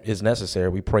that is necessary,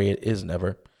 we pray it is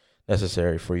never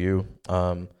necessary for you.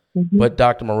 But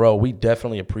Dr. Moreau, we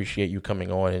definitely appreciate you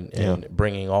coming on and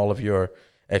bringing all of your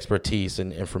expertise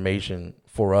and information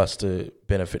for us to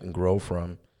benefit and grow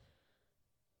from.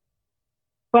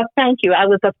 Well, thank you. It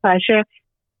was a pleasure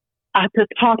to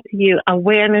talk to you.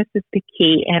 Awareness is the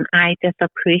key, and I just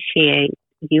appreciate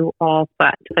you all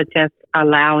for just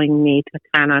allowing me to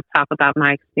kind of talk about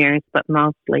my experience, but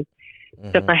mostly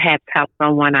to perhaps help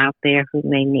someone out there who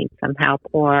may need some help,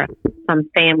 or some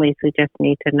families who just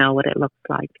need to know what it looks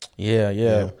like.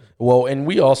 Yeah. Well, and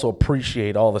we also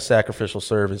appreciate all the sacrificial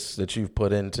service that you've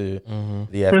put into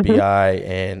the FBI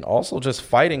and also just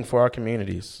fighting for our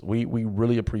communities. We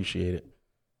really appreciate it.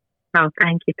 Oh,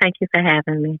 thank you. Thank you for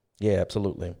having me. Yeah,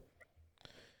 absolutely.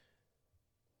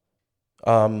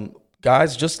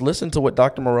 Guys, just listen to what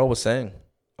Dr. Moreau was saying,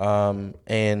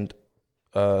 and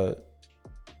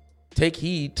take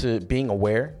heed to being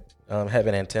aware, have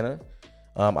an antenna.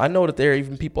 I know that there are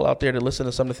even people out there that listen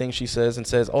to some of the things she says and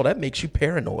says, oh, that makes you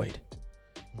paranoid.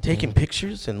 Taking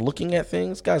pictures and looking at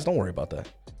things. Guys, don't worry about that.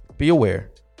 Be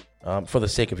aware for the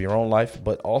sake of your own life,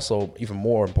 but also, even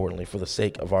more importantly, for the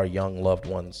sake of our young loved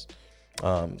ones.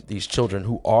 These children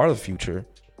who are the future,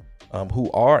 who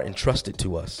are entrusted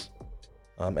to us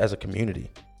as a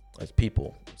community, as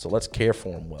people. So let's care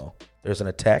for them well. There's an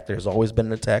attack. There's always been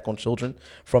an attack on children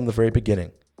from the very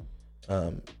beginning.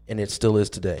 And it still is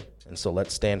today. And so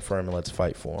let's stand firm and let's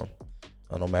fight for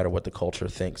them, no matter what the culture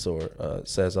thinks or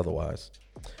says otherwise.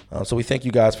 So we thank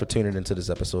you guys for tuning into this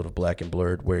episode of Black and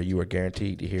Blurred, where you are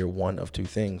guaranteed to hear one of two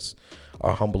things: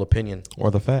 our humble opinion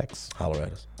or the facts. Holler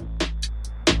at us.